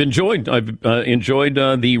 I've enjoyed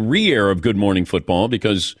the re-air of Good Morning Football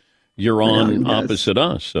because you're on opposite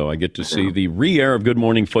us. So I get to see the re-air of Good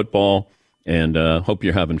Morning Football, and hope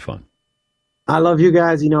you're having fun. I love you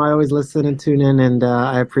guys. I always listen and tune in, and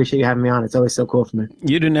I appreciate you having me on. It's always so cool for me.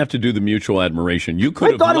 You didn't have to do the mutual admiration. You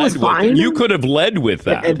could have led with it. You could have led with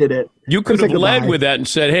that. I ended it. You could have led with that and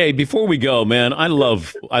said, "Hey, before we go, man, I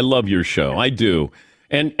love your show. I do."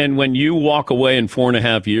 And when you walk away in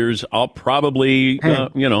 4.5 years, I'll probably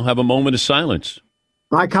have a moment of silence.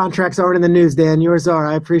 My contracts aren't in the news, Dan. Yours are.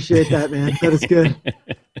 I appreciate that, man. That is good.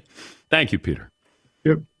 Thank you, Peter.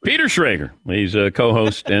 Yep. Peter Schrager. He's a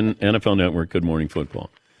co-host in NFL Network Good Morning Football.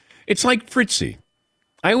 It's like Fritzy.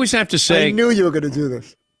 I always have to say... I knew you were going to do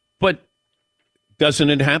this. But doesn't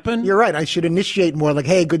it happen? You're right. I should initiate more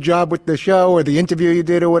hey, good job with the show or the interview you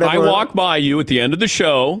did or whatever. I walk by you at the end of the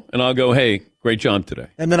show, and I'll go, hey, great job today.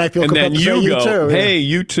 And then I feel compelled to say you too. Hey,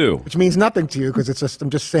 you too. Which means nothing to you because I'm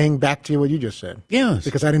just saying back to you what you just said. Yes.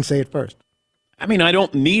 Because I didn't say it first. I mean, I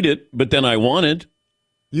don't need it, but then I want it.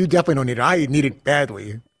 You definitely don't need it. I need it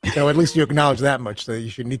badly. So at least you acknowledge that much. So you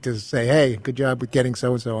should need to say, hey, good job with getting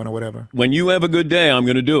so-and-so on or whatever. When you have a good day, I'm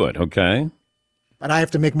going to do it, okay? But I have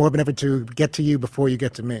to make more of an effort to get to you before you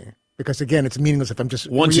get to me. Because, again, it's meaningless if I'm just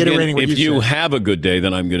Once reiterating again, what you said. Have a good day,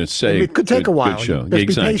 then I'm going to say it could take a while. Good show. Just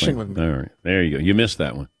exactly. be patient with me. All right. There you go. You missed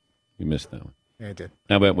that one. Yeah, I did.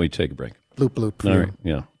 How about we take a break? Bloop, bloop. All right.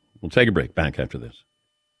 Yeah. We'll take a break. Back after this.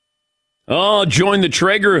 Oh, join the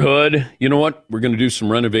Traeger Hood. You know what? We're going to do some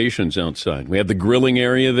renovations outside. We have the grilling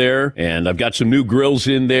area there, and I've got some new grills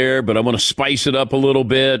in there, but I want to spice it up a little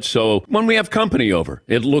bit. So when we have company over,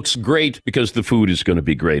 it looks great because the food is going to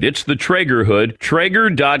be great. It's the Traeger Hood,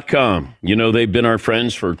 Traeger.com. They've been our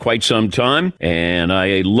friends for quite some time, and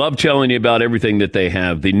I love telling you about everything that they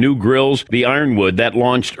have. The new grills, the Ironwood, that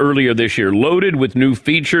launched earlier this year, loaded with new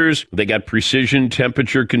features. They got precision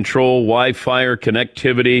temperature control, Wi-Fi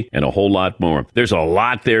connectivity, and a whole whole lot more. There's a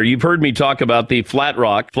lot there. You've heard me talk about the Flat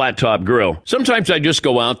Rock Flat Top Grill. Sometimes I just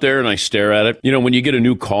go out there and I stare at it. You know, when you get a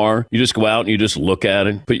new car, you just go out and you just look at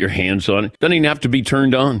it, put your hands on it. Doesn't even have to be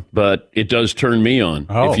turned on, but it does turn me on,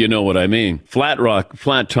 if you know what I mean. Flat Rock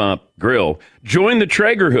Flat Top Grill. Join the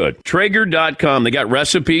Traegerhood. Traeger.com. They got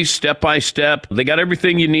recipes, step-by-step. They got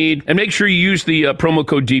everything you need. And make sure you use the promo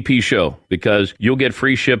code DP Show because you'll get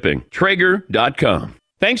free shipping. Traeger.com.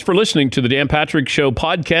 Thanks for listening to the Dan Patrick Show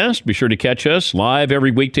podcast. Be sure to catch us live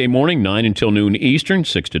every weekday morning, 9 until noon Eastern,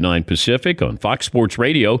 6 to 9 Pacific on Fox Sports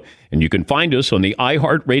Radio. And you can find us on the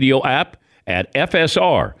iHeartRadio app at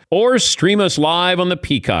FSR or stream us live on the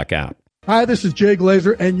Peacock app. Hi, this is Jay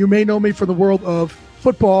Glazer, and you may know me from the world of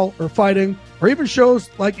football or fighting or even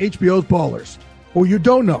shows like HBO's Ballers. What you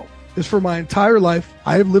don't know is for my entire life,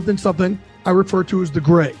 I have lived in something I refer to as the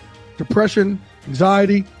gray. Depression,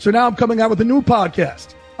 anxiety. So now I'm coming out with a new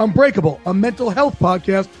podcast, Unbreakable, a mental health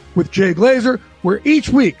podcast with Jay Glazer, where each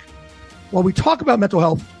week, while we talk about mental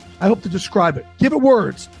health, I hope to describe it, give it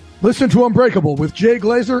words. Listen to Unbreakable with Jay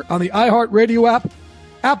Glazer on the iHeartRadio app,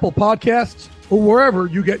 Apple Podcasts, or wherever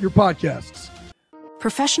you get your podcasts.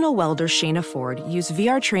 Professional welder Shayna Ford used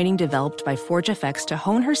VR training developed by ForgeFX to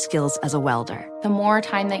hone her skills as a welder. The more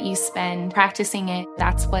time that you spend practicing it,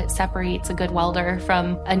 that's what separates a good welder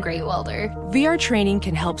from a great welder. VR training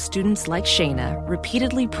can help students like Shayna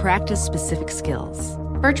repeatedly practice specific skills.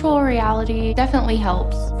 Virtual reality definitely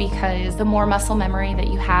helps because the more muscle memory that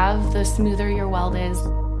you have, the smoother your weld is.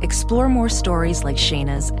 Explore more stories like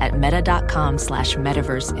Shayna's at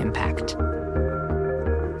meta.com/metaverseimpact.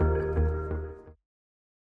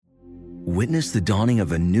 Witness the dawning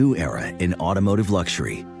of a new era in automotive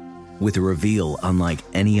luxury with a reveal unlike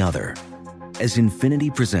any other as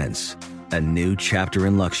Infiniti presents a new chapter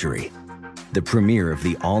in luxury, the premiere of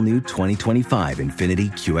the all-new 2025 Infiniti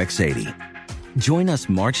QX80. Join us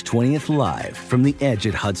March 20th live from the Edge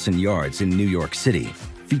at Hudson Yards in New York City,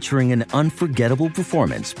 featuring an unforgettable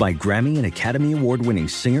performance by Grammy and Academy Award-winning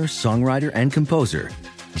singer, songwriter, and composer,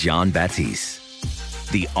 Jon Batiste.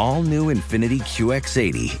 The all-new Infiniti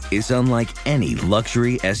QX80 is unlike any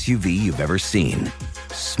luxury SUV you've ever seen.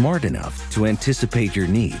 Smart enough to anticipate your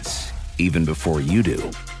needs, even before you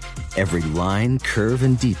do. Every line, curve,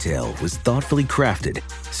 and detail was thoughtfully crafted,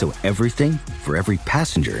 so everything for every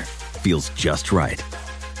passenger feels just right.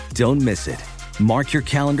 Don't miss it. Mark your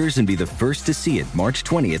calendars and be the first to see it March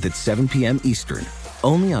 20th at 7 p.m. Eastern,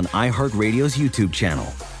 only on iHeartRadio's YouTube channel.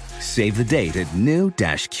 Save the date at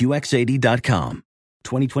new-QX80.com.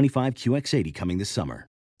 2025 QX80 coming this summer.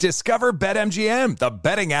 Discover BetMGM, the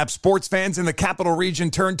betting app sports fans in the capital region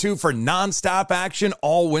turn to for nonstop action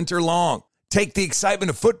all winter long. Take the excitement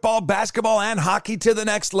of football, basketball, and hockey to the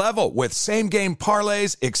next level with same-game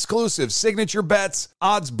parlays, exclusive signature bets,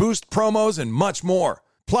 odds boost promos, and much more.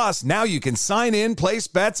 Plus, now you can sign in, place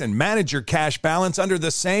bets, and manage your cash balance under the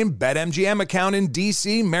same BetMGM account in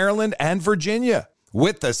D.C., Maryland, and Virginia.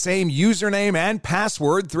 With the same username and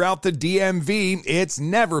password throughout the DMV, it's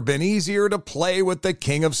never been easier to play with the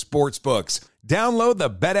king of sportsbooks. Download the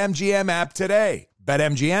BetMGM app today.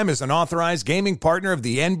 BetMGM is an authorized gaming partner of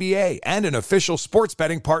the NBA and an official sports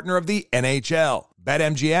betting partner of the NHL.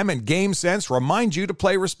 BetMGM and GameSense remind you to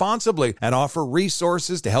play responsibly and offer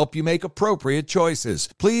resources to help you make appropriate choices.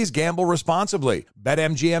 Please gamble responsibly.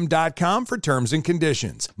 BetMGM.com for terms and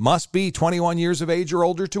conditions. Must be 21 years of age or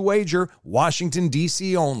older to wager. Washington,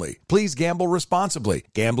 D.C. only. Please gamble responsibly.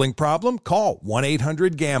 Gambling problem? Call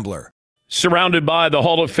 1-800-GAMBLER. Surrounded by the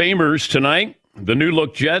Hall of Famers tonight, the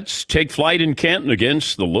new-look Jets take flight in Canton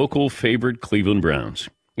against the local favorite Cleveland Browns.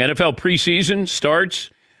 NFL preseason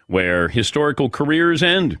starts where historical careers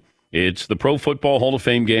end. It's the Pro Football Hall of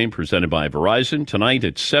Fame game presented by Verizon tonight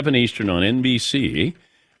at 7 Eastern on NBC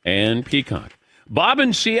and Peacock. Bob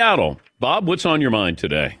in Seattle. Bob, what's on your mind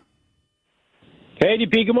today? Hey,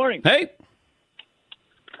 DP, good morning. Hey.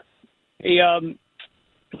 Hey, a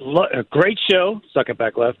great show, Suck It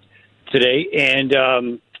Back Left, today,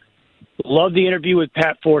 and love the interview with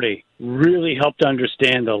Pat Forty. Really helped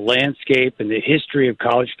understand the landscape and the history of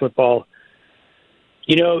college football.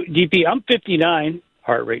 You know, DP, I'm 59,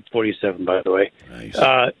 heart rate 47, by the way. Nice.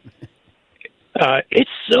 It's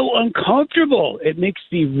so uncomfortable. It makes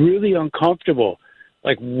me really uncomfortable.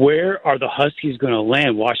 Like, where are the Huskies going to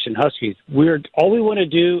land, Washington Huskies? All we want to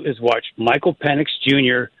do is watch Michael Penix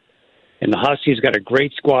Jr., and the Huskies got a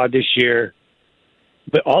great squad this year.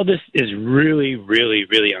 But all this is really, really,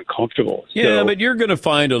 really uncomfortable. Yeah, but you're going to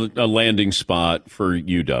find a landing spot for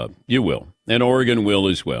UW. You will. And Oregon will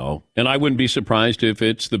as well. And I wouldn't be surprised if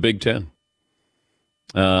it's the Big Ten.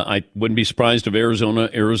 I wouldn't be surprised if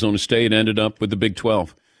Arizona State ended up with the Big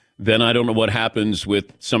 12. then I don't know what happens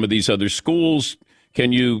with some of these other schools.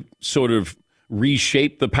 Can you sort of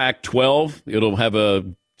reshape the Pac-12? It'll have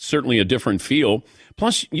certainly a different feel.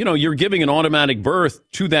 Plus, you're giving an automatic berth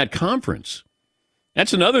to that conference.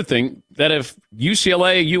 That's another thing, that if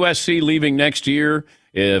UCLA, USC leaving next year,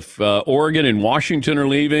 if Oregon and Washington are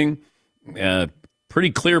leaving,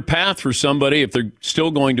 pretty clear path for somebody if they're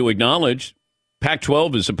still going to acknowledge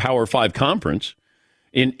Pac-12 is a Power 5 conference.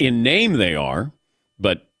 In name they are,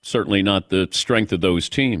 but certainly not the strength of those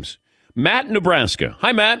teams. Matt in Nebraska.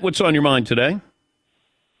 Hi, Matt. What's on your mind today?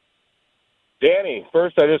 Danny,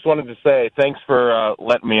 first I just wanted to say thanks for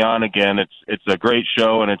letting me on again. It's a great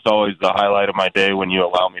show, and it's always the highlight of my day when you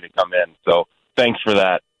allow me to come in. So thanks for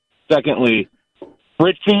that. Secondly,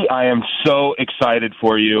 Fritzy, I am so excited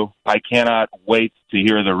for you. I cannot wait to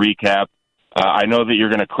hear the recap. I know that you're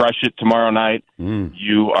going to crush it tomorrow night.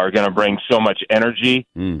 You are going to bring so much energy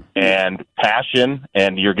and passion,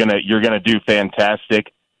 and you're going to do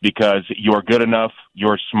fantastic. Because you're good enough,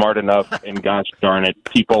 you're smart enough, and gosh darn it,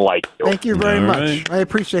 people like you. Thank you very much. I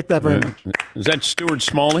appreciate that very much. Is that Stuart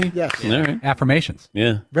Smalley? Yes. All right. Affirmations.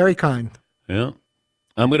 Yeah. Very kind. Yeah.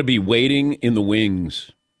 I'm going to be waiting in the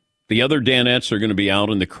wings. The other Danettes are going to be out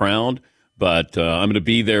in the crowd, but I'm going to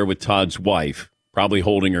be there with Todd's wife, probably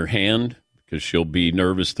holding her hand because she'll be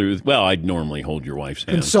nervous through. Well, I'd normally hold your wife's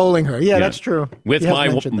hand. Consoling her. Yeah, that's true. With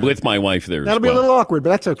my wife there. That'll be a little awkward, but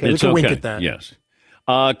that's okay. It's we can okay. wink at that. Yes.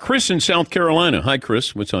 Chris in South Carolina. Hi,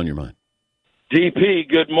 Chris. What's on your mind? DP,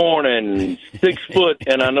 good morning. 6 foot,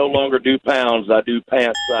 and I no longer do pounds. I do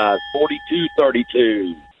pant size,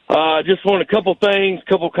 42-32. Just want a couple things,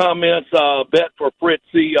 couple comments. Bet for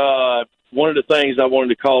Fritzy. One of the things I wanted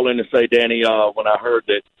to call in and say, Danny, when I heard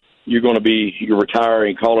that you're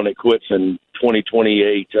retiring, calling it quits in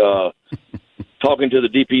 2028, talking to the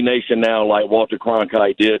DP Nation now like Walter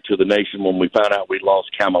Cronkite did to the nation when we found out we lost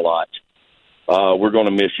Camelot. We're going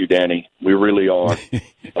to miss you, Danny. We really are.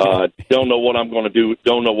 Don't know what I'm going to do.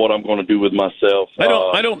 Don't know what I'm going to do with myself.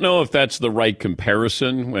 I don't know if that's the right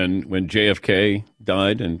comparison when JFK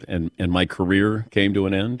died and my career came to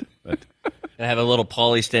an end. But I have a little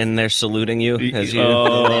Paulie standing there saluting you as you.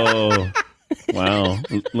 Oh, wow!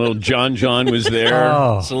 Little John was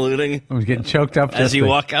there saluting. I was getting choked up as you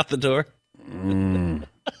walk out the door.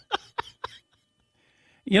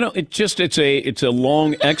 It's a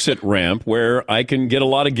long exit ramp where I can get a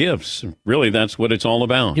lot of gifts. Really, that's what it's all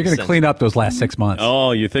about. You're going to clean up those last 6 months.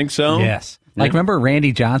 Oh, you think so? Yes. Like, remember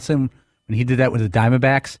Randy Johnson when he did that with the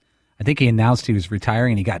Diamondbacks? I think he announced he was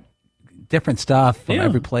retiring, and he got different stuff from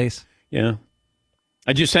every place. Yeah.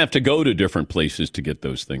 I just have to go to different places to get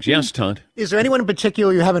those things. Yes, Todd? Is there anyone in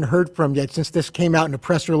particular you haven't heard from yet since this came out in a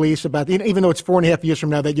press release about, even though it's 4.5 years from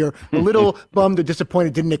now, that you're a little bummed or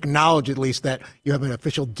disappointed, didn't acknowledge at least that you have an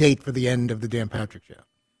official date for the end of the Dan Patrick Show?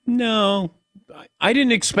 No. I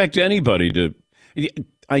didn't expect anybody to.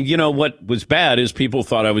 What was bad is people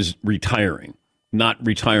thought I was retiring, not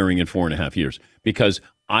retiring in 4.5 years, because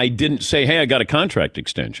I didn't say, hey, I got a contract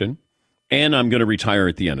extension, and I'm going to retire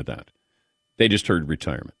at the end of that. They just heard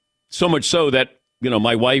retirement. So much so that,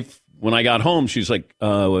 my wife, when I got home, she's like,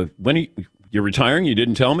 when you're retiring? You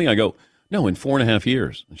didn't tell me? I go, no, in 4.5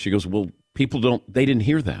 years. And she goes, well, they didn't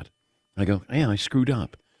hear that. I go, yeah, I screwed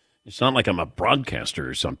up. It's not like I'm a broadcaster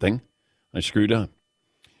or something. I screwed up.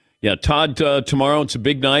 Yeah, Todd, tomorrow, it's a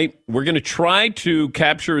big night. We're going to try to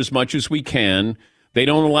capture as much as we can. They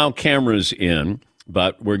don't allow cameras in,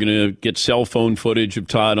 but we're going to get cell phone footage of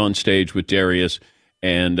Todd on stage with Darius.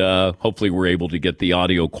 And hopefully we're able to get the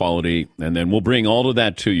audio quality, and then we'll bring all of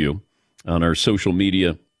that to you on our social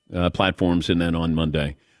media platforms, and then on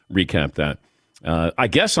Monday, recap that. I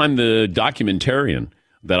guess I'm the documentarian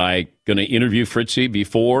that I'm going to interview Fritzy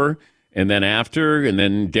before and then after, and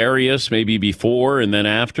then Darius maybe before and then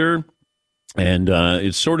after. And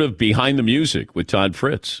it's sort of behind the music with Todd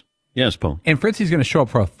Fritz. Yes, Paul. And Fritzy's going to show up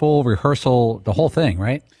for a full rehearsal, the whole thing,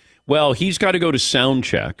 right? Well, he's got to go to sound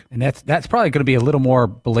check. And that's probably going to be a little more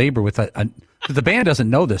belabored with because the band doesn't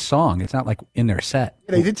know this song. It's not like in their set.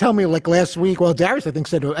 They did tell me like last week. Well, Darius, I think,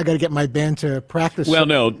 said I got to get my band to practice. Well,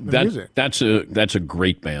 no, music. that's a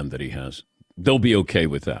great band that he has. They'll be okay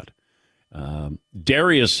with that.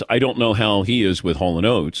 Darius, I don't know how he is with Hall &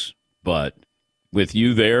 Oates, but with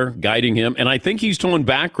you there guiding him, and I think he's doing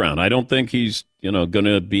background. I don't think he's going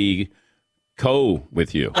to be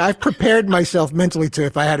with you. I've prepared myself mentally to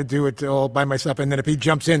if I had to do it all by myself, and then if he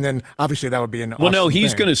jumps in, then obviously that would be an awesome no,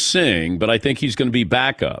 he's thing. going to sing, but I think he's going to be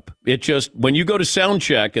backup. It just, when you go to sound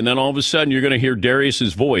check, and then all of a sudden you're going to hear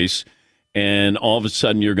Darius's voice, and all of a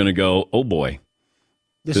sudden you're going to go, oh boy,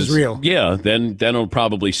 This is real. Yeah, then it'll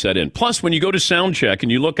probably set in. Plus, when you go to sound check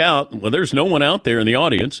and you look out, well, there's no one out there in the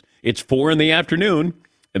audience. It's 4 p.m,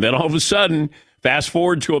 and then all of a sudden, fast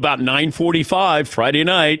forward to about 9:45 Friday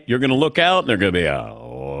night, you're going to look out, and there are going to be a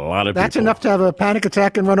lot of That's people. enough to have a panic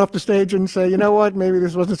attack and run off the stage and say, you know what, maybe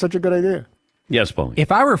this wasn't such a good idea. Yes, Paulie.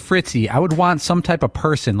 If I were Fritzy, I would want some type of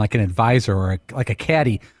person, like an advisor or like a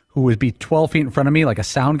caddy, who would be 12 feet in front of me, like a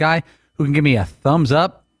sound guy, who can give me a thumbs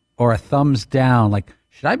up or a thumbs down. Like,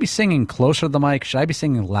 should I be singing closer to the mic? Should I be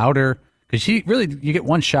singing louder? Because you get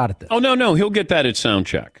one shot at this. Oh, no, he'll get that at sound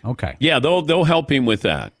check. Okay. Yeah, they'll help him with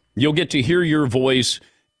that. You'll get to hear your voice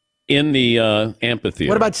in the amphitheater.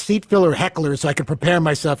 What about seat filler hecklers so I can prepare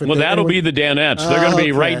myself? Well, that'll be the Danettes. They're going to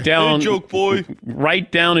be right down. Hey, joke boy. Right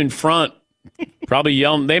down in front. Probably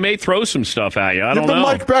yelling. They may throw some stuff at you. I don't know. Give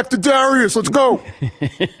the mic back to Darius. Let's go.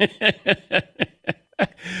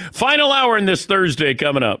 Final hour in this Thursday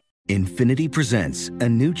coming up. Infinity presents a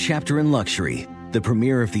new chapter in luxury, the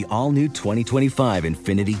premiere of the all-new 2025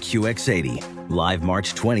 Infinity QX80, live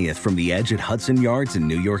March 20th from the Edge at Hudson Yards in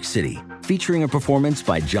New York City, featuring a performance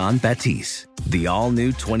by John Batiste. The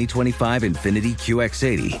all-new 2025 Infinity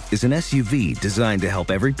QX80 is an SUV designed to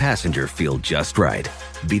help every passenger feel just right.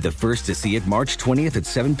 Be the first to see it March 20th at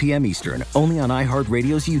 7 p.m. Eastern, only on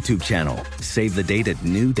iHeartRadio's YouTube channel. Save the date at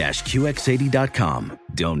new-QX80.com.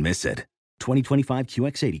 Don't miss it. 2025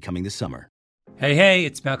 QX80 coming this summer. Hey,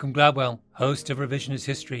 it's Malcolm Gladwell, host of Revisionist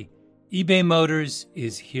History. eBay Motors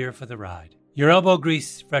is here for the ride. Your elbow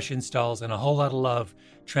grease, fresh installs, and a whole lot of love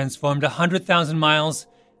transformed 100,000 miles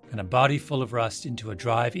and a body full of rust into a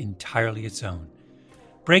drive entirely its own.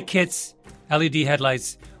 Brake kits, LED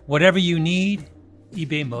headlights, whatever you need,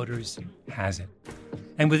 eBay Motors has it.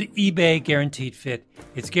 And with eBay Guaranteed Fit,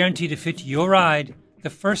 it's guaranteed to fit your ride the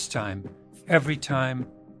first time, every time,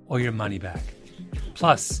 or your money back.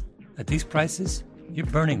 Plus, at these prices, you're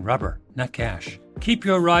burning rubber, not cash. Keep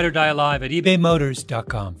your ride or die alive at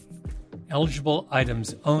ebaymotors.com. Eligible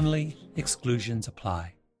items only. Exclusions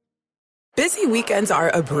apply. Busy weekends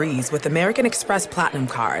are a breeze with American Express Platinum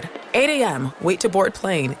Card. 8 a.m., wait to board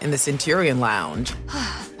plane in the Centurion Lounge.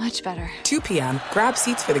 Much better. 2 p.m., grab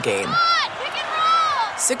seats for the game.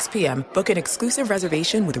 6 p.m., book an exclusive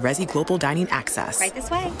reservation with Resi Global Dining Access. Right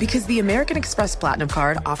this way. Because the American Express Platinum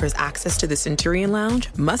Card offers access to the Centurion Lounge,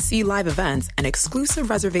 must-see live events, and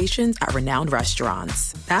exclusive reservations at renowned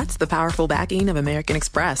restaurants. That's the powerful backing of American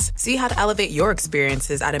Express. See how to elevate your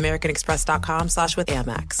experiences at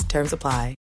americanexpress.com/withAmex. Terms apply.